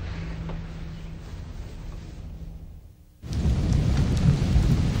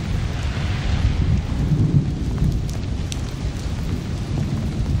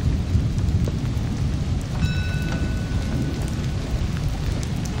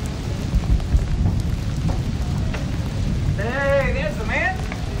 Hey, there's the man.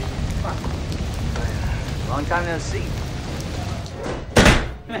 Long time no see.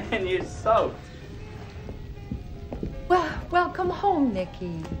 Man, you're soaked. Well, welcome home,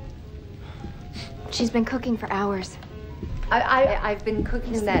 Nikki. She's been cooking for hours. I've been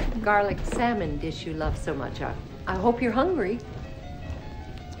cooking that garlic salmon dish you love so much. I hope you're hungry.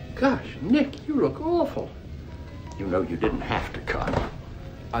 Gosh, Nick, you look awful. You know you didn't have to come.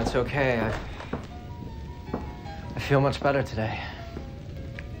 Oh, it's okay. I feel much better today.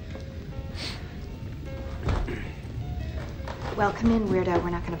 Well, come in, weirdo. We're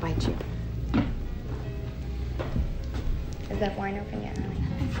not going to bite you. Is that wine open yet, honey?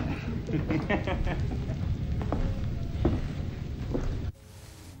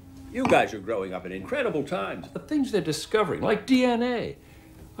 You guys are growing up in incredible times. The things they're discovering, like DNA,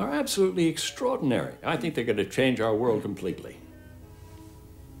 are absolutely extraordinary. I think they're going to change our world completely.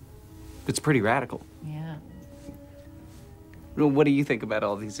 It's pretty radical. Yeah. Well, what do you think about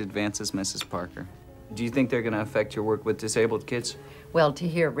all these advances, Mrs. Parker? Do you think they're going to affect your work with disabled kids? Well, to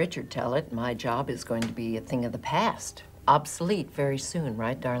hear Richard tell it, my job is going to be a thing of the past. Obsolete very soon,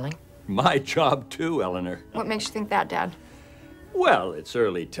 right, darling? My job too, Eleanor. What makes you think that, Dad? Well, it's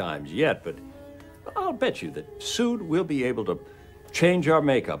early times yet, but I'll bet you that soon we'll be able to change our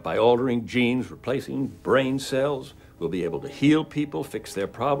makeup by altering genes, replacing brain cells. We'll be able to heal people, fix their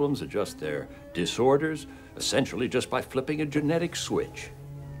problems, adjust their disorders, essentially just by flipping a genetic switch.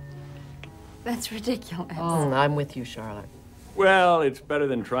 That's ridiculous. Oh, I'm with you, Charlotte. Well, it's better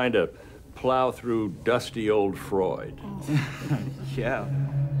than trying to plow through dusty old Freud. Yeah.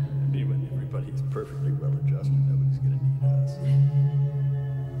 I mean, when everybody's perfectly well adjusted, nobody's going to need us.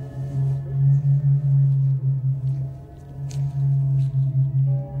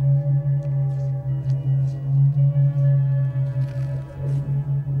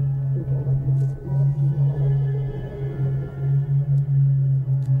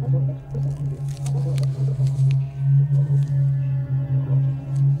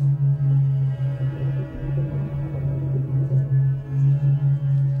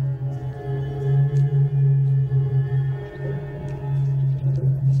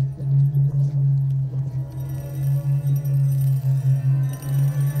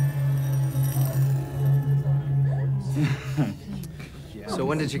 So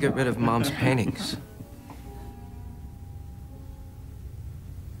when did you get rid of Mom's paintings?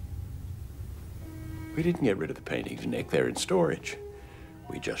 We didn't get rid of the paintings, Nick. They're in storage.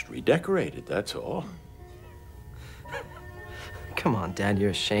 We just redecorated, that's all. Come on, Dad,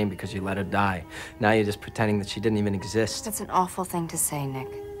 you're ashamed because you let her die. Now you're just pretending that she didn't even exist. That's an awful thing to say, Nick.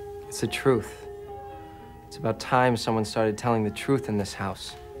 It's the truth. It's about time someone started telling the truth in this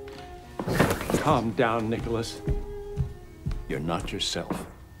house. Calm down, Nicholas. You're not yourself.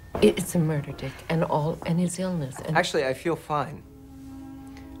 It's a murder, Dick, and his illness. And Actually, I feel fine.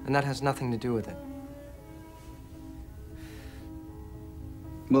 And that has nothing to do with it.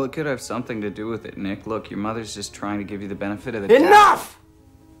 Well, it could have something to do with it, Nick. Look, your mother's just trying to give you the benefit of the doubt. Enough!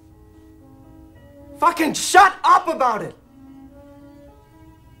 Fucking shut up about it!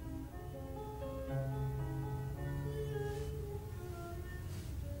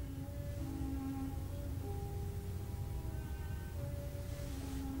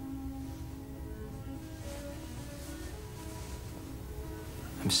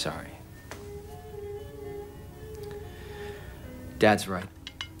 sorry. Dad's right.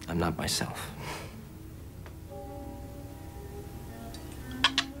 I'm not myself.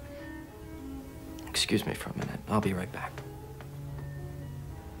 Excuse me for a minute. I'll be right back.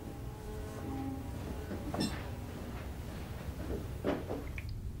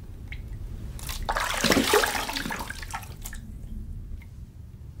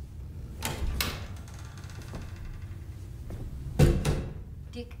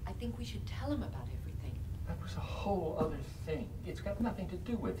 Dick, I think we should tell him about everything. That was a whole other thing. It's got nothing to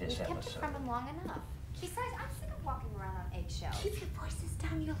do with this You've kept it episode. from him long enough. Besides, I'm sick of walking around on eggshells. Keep your voices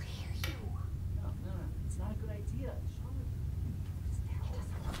down, you'll hear you. No, it's not a good idea.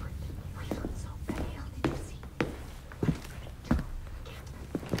 So pale, did you see?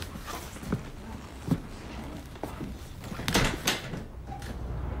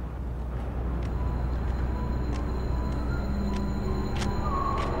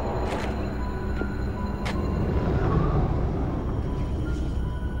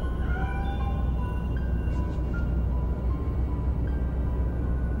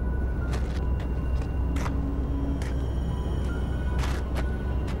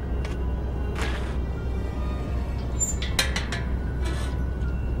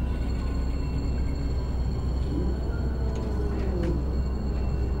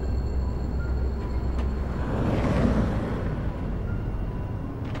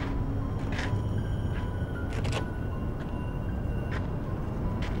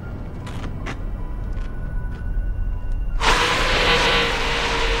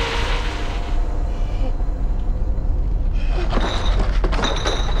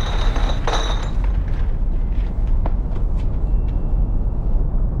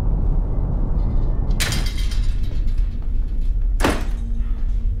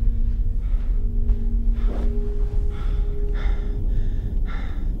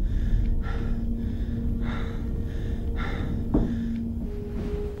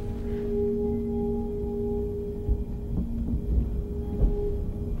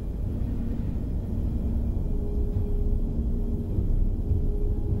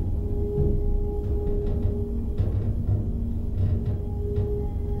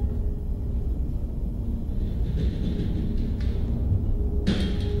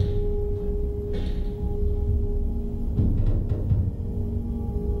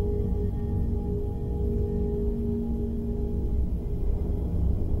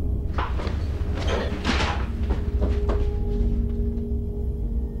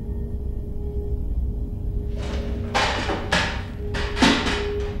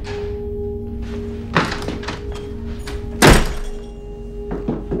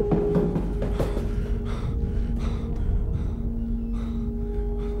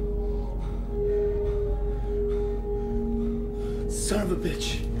 Son of a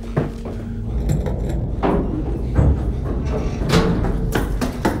bitch.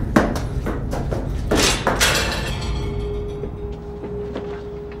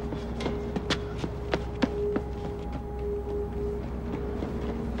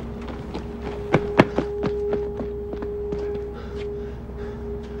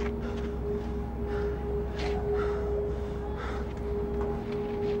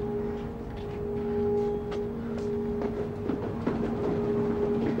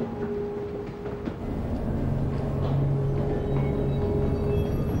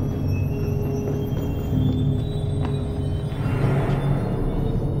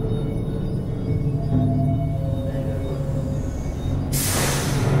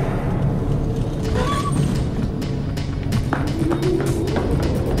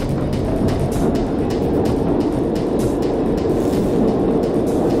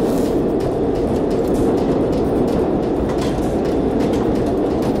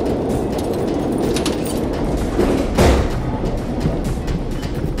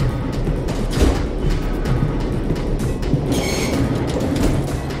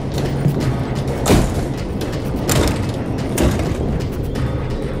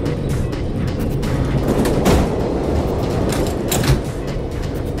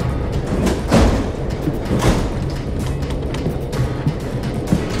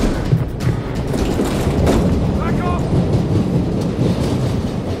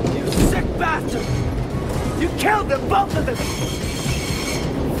 both of them.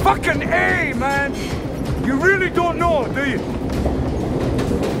 Fucking A, man. You really don't know, do you?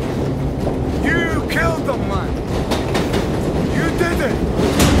 You killed them, man. You did it.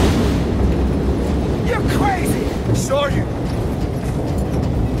 You're crazy. I saw you.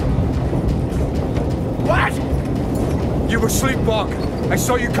 What? You were sleepwalking. I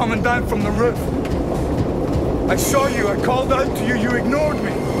saw you coming down from the roof. I saw you. I called out to you. You ignored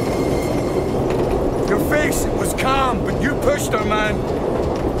me. Your face was calm, but you pushed her, man.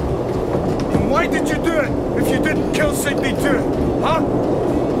 And why did you do it if you didn't kill Sydney too? Huh?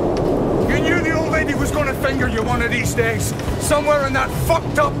 You knew the old lady was gonna finger you one of these days. Somewhere in that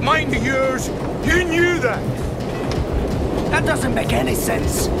fucked up mind of yours. You knew that. That doesn't make any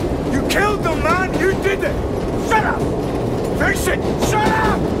sense. You killed them, man. You did it. Shut up. Face it. Shut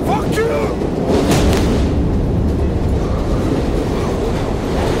up. Fuck you.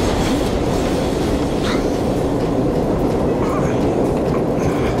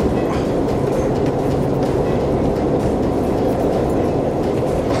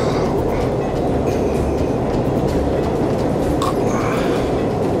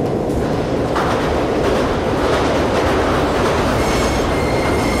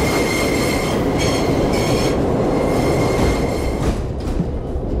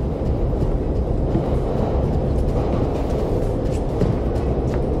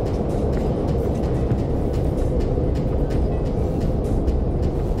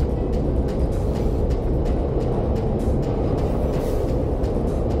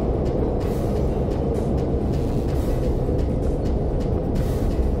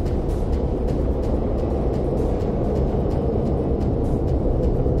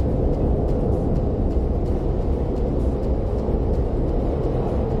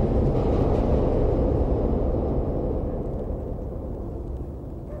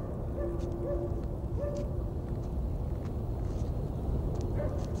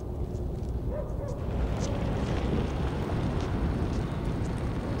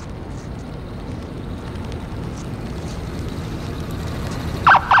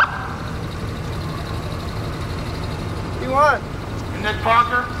 want? And Nick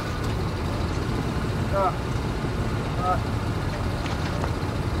Parker?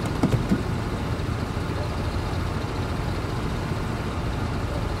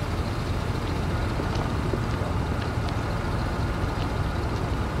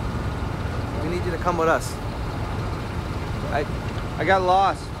 We need you to come with us. I got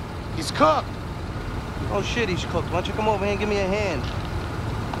lost. He's cooked. Oh shit, he's cooked. Why don't you come over here and give me a hand?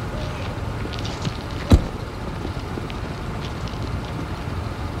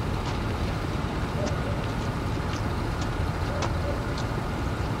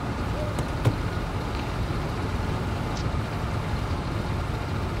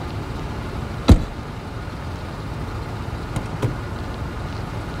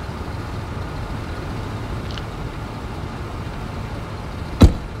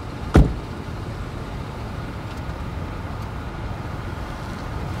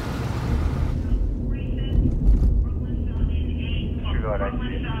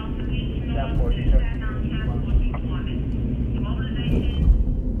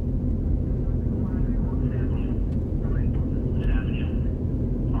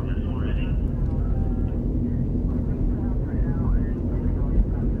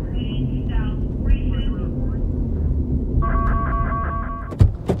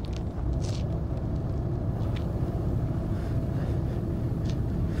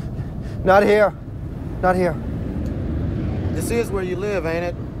 Not here. Not here. This is where you live, ain't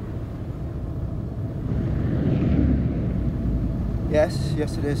it? Yes,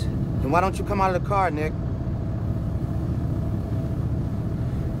 yes it is. Then why don't you come out of the car, Nick?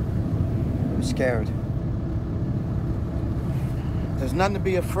 I'm scared. There's nothing to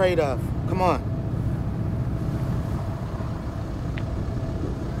be afraid of. Come on.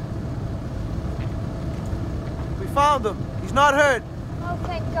 We found him. He's not hurt. Oh,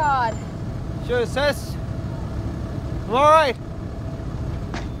 thank God. Sure, sis. I'm all right.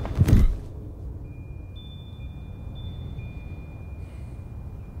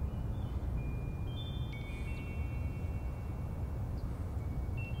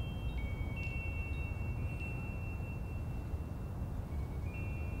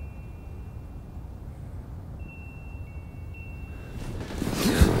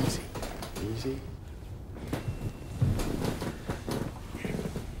 Easy.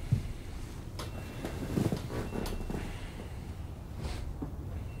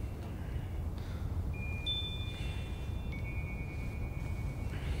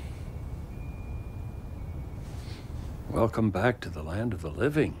 Welcome back to the land of the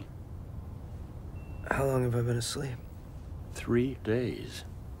living. How long have I been asleep? 3 days.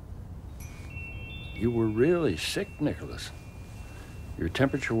 You were really sick, Nicholas. Your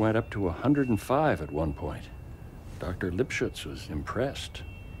temperature went up to 105 at one point. Dr. Lipschutz was impressed.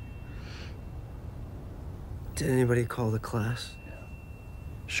 Did anybody call the class? Yeah.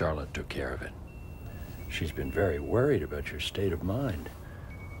 Charlotte took care of it. She's been very worried about your state of mind.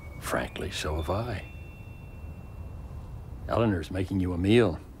 Frankly, so have I. Eleanor's making you a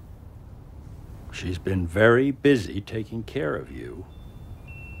meal. She's been very busy taking care of you.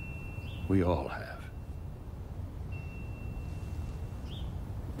 We all have.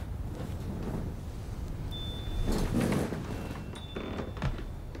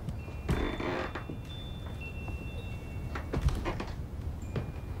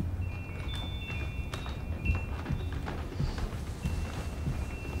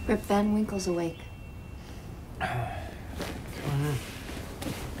 Rip Van Winkle's awake. Come on.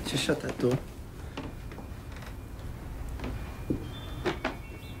 Just shut that door.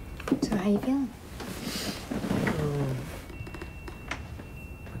 So how you feeling?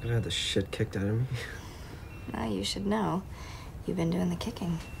 I'm gonna have the shit kicked out of me. Well, you should know. You've been doing the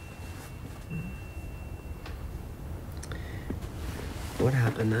kicking. What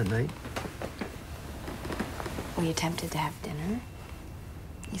happened that night? Were you tempted to have dinner?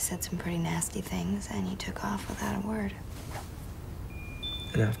 You said some pretty nasty things, and you took off without a word.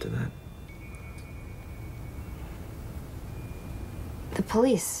 And after that? The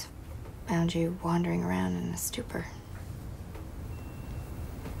police found you wandering around in a stupor.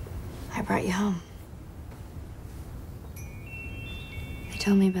 I brought you home. They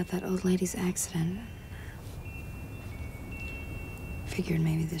told me about that old lady's accident. Figured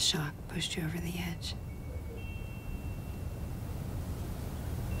maybe the shock pushed you over the edge.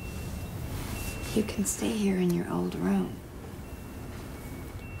 You can stay here in your old room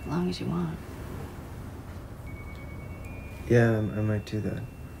as long as you want. Yeah, I might do that.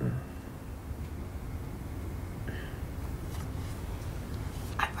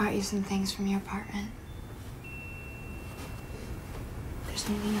 I brought you some things from your apartment. If there's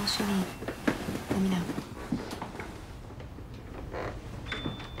anything else you need, let me know.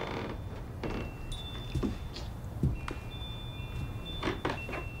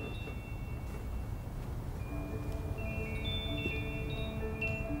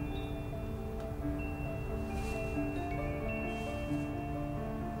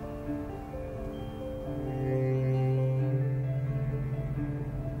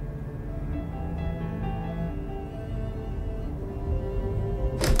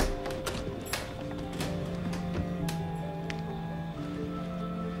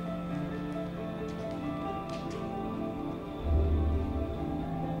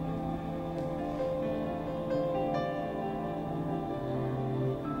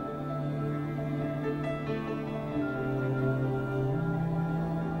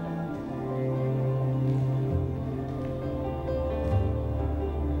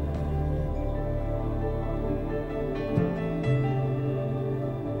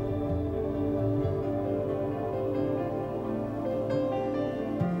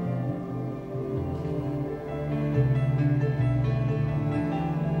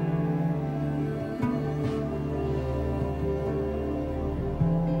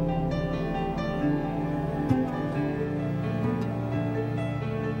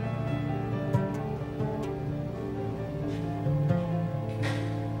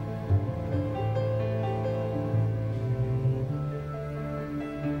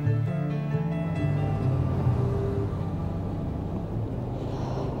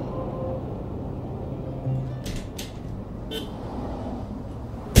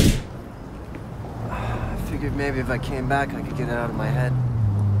 Figured maybe if I came back, I could get it out of my head.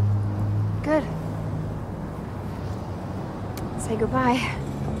 Good. Say goodbye.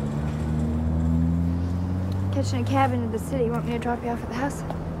 Catching a cab into the city. You want me to drop you off at the house?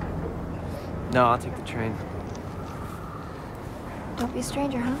 No, I'll take the train. Don't be a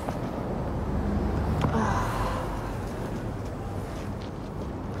stranger, huh?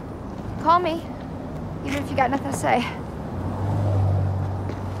 Call me, even if you got nothing to say.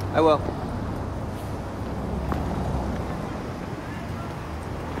 I will.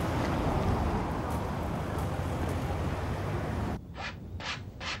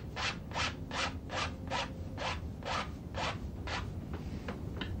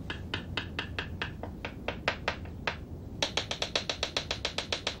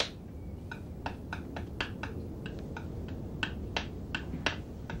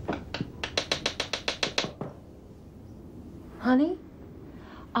 Honey,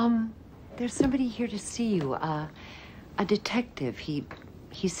 there's somebody here to see you, a detective.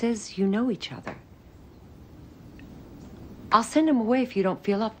 He says you know each other. I'll send him away if you don't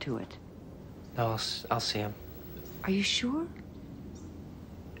feel up to it. No, I'll see him. Are you sure?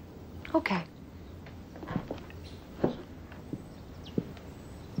 Okay.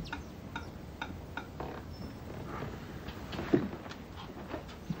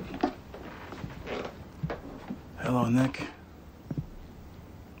 Hello, Nick.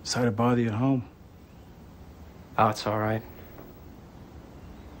 Sorry to bother you at home. Oh, it's all right.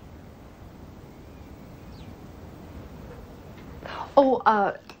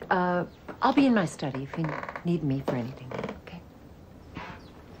 Oh, I'll be in my study if you need me for anything, okay?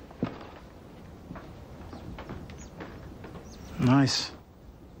 Nice.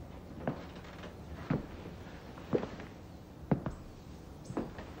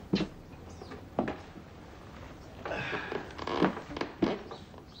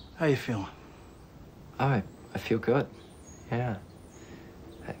 How you feeling? I feel good. Yeah.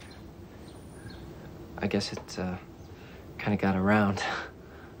 I guess it kind of got around.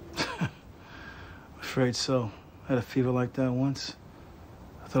 Afraid so. I had a fever like that once.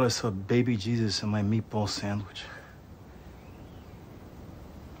 I thought I saw baby Jesus in my meatball sandwich.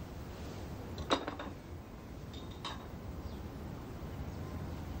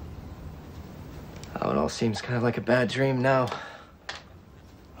 Oh, it all seems kind of like a bad dream now.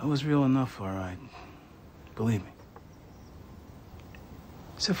 It was real enough, all right. Believe me.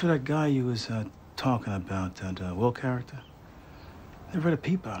 Except for that guy you was talking about, that Will character. Never read a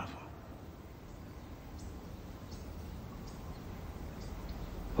peep out of him.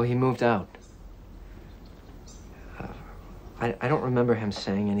 Well, he moved out. I don't remember him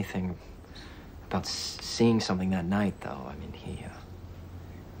saying anything about seeing something that night, though. I mean,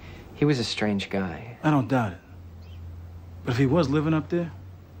 he was a strange guy. I don't doubt it. But if he was living up there,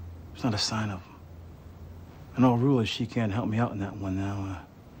 it's not a sign of him. And all rule is she can't help me out in that one now,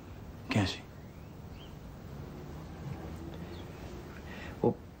 can she?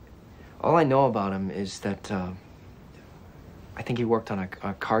 Well, all I know about him is that I think he worked on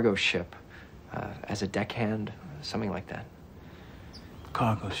a cargo ship as a deckhand, something like that.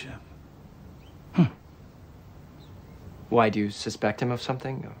 Cargo ship? Why, do you suspect him of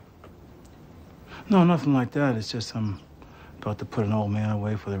something? No, nothing like that. It's just I'm about to put an old man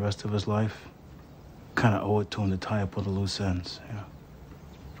away for the rest of his life. Kind of owe it to him to tie up all the loose ends, you know.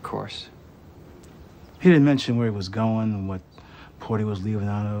 Of course. He didn't mention where he was going, what port he was leaving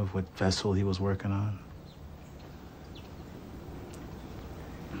out of, what vessel he was working on.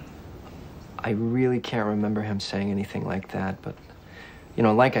 I really can't remember him saying anything like that, but, you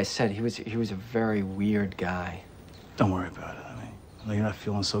know, like I said, he was a very weird guy. Don't worry about it. I mean, you're not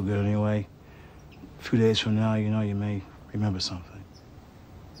feeling so good anyway. A few days from now, you know, you may remember something.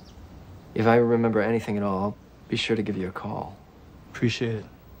 If I remember anything at all, I'll be sure to give you a call. Appreciate it.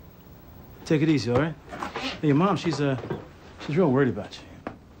 Take it easy, all right? Hey, your mom, she's real worried about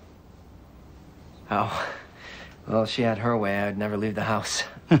you. Oh, well, if she had her way, I'd never leave the house.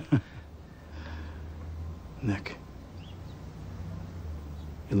 Nick,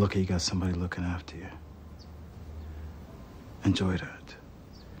 you're lucky you got somebody looking after you. Enjoy that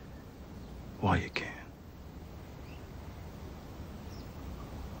while you can.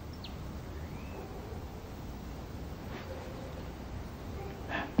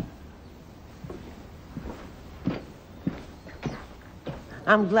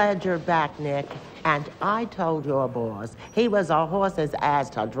 I'm glad you're back, Nick. And I told your boss he was a horse's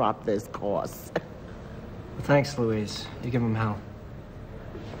ass to drop this course. Well, thanks, Louise. You give him hell.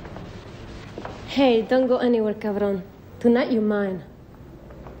 Hey, don't go anywhere, cabron. Tonight you're mine.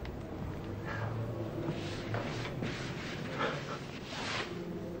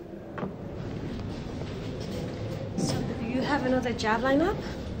 So, do you have another job lined up?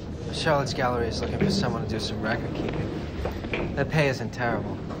 Charlotte's Gallery is looking for someone to do some record keeping. The pay isn't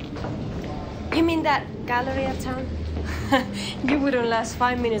terrible. You mean that gallery uptown? You wouldn't last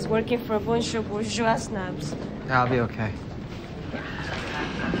 5 minutes working for a bunch of bourgeois snobs. I'll be okay.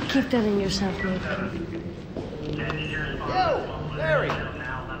 Keep telling yourself, Nick. Yo, Larry,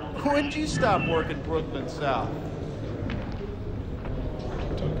 when'd you stop working Brooklyn South?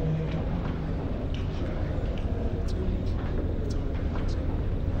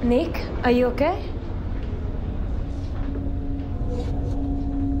 Nick, are you okay?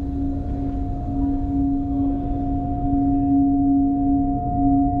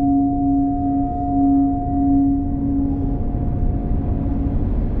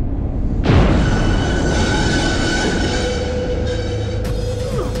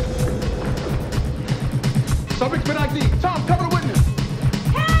 Subject's been ID. Tom, cover the witness.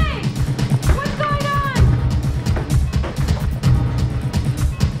 Hey! What's going on?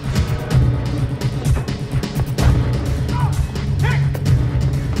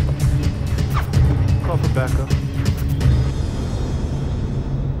 Call for backup.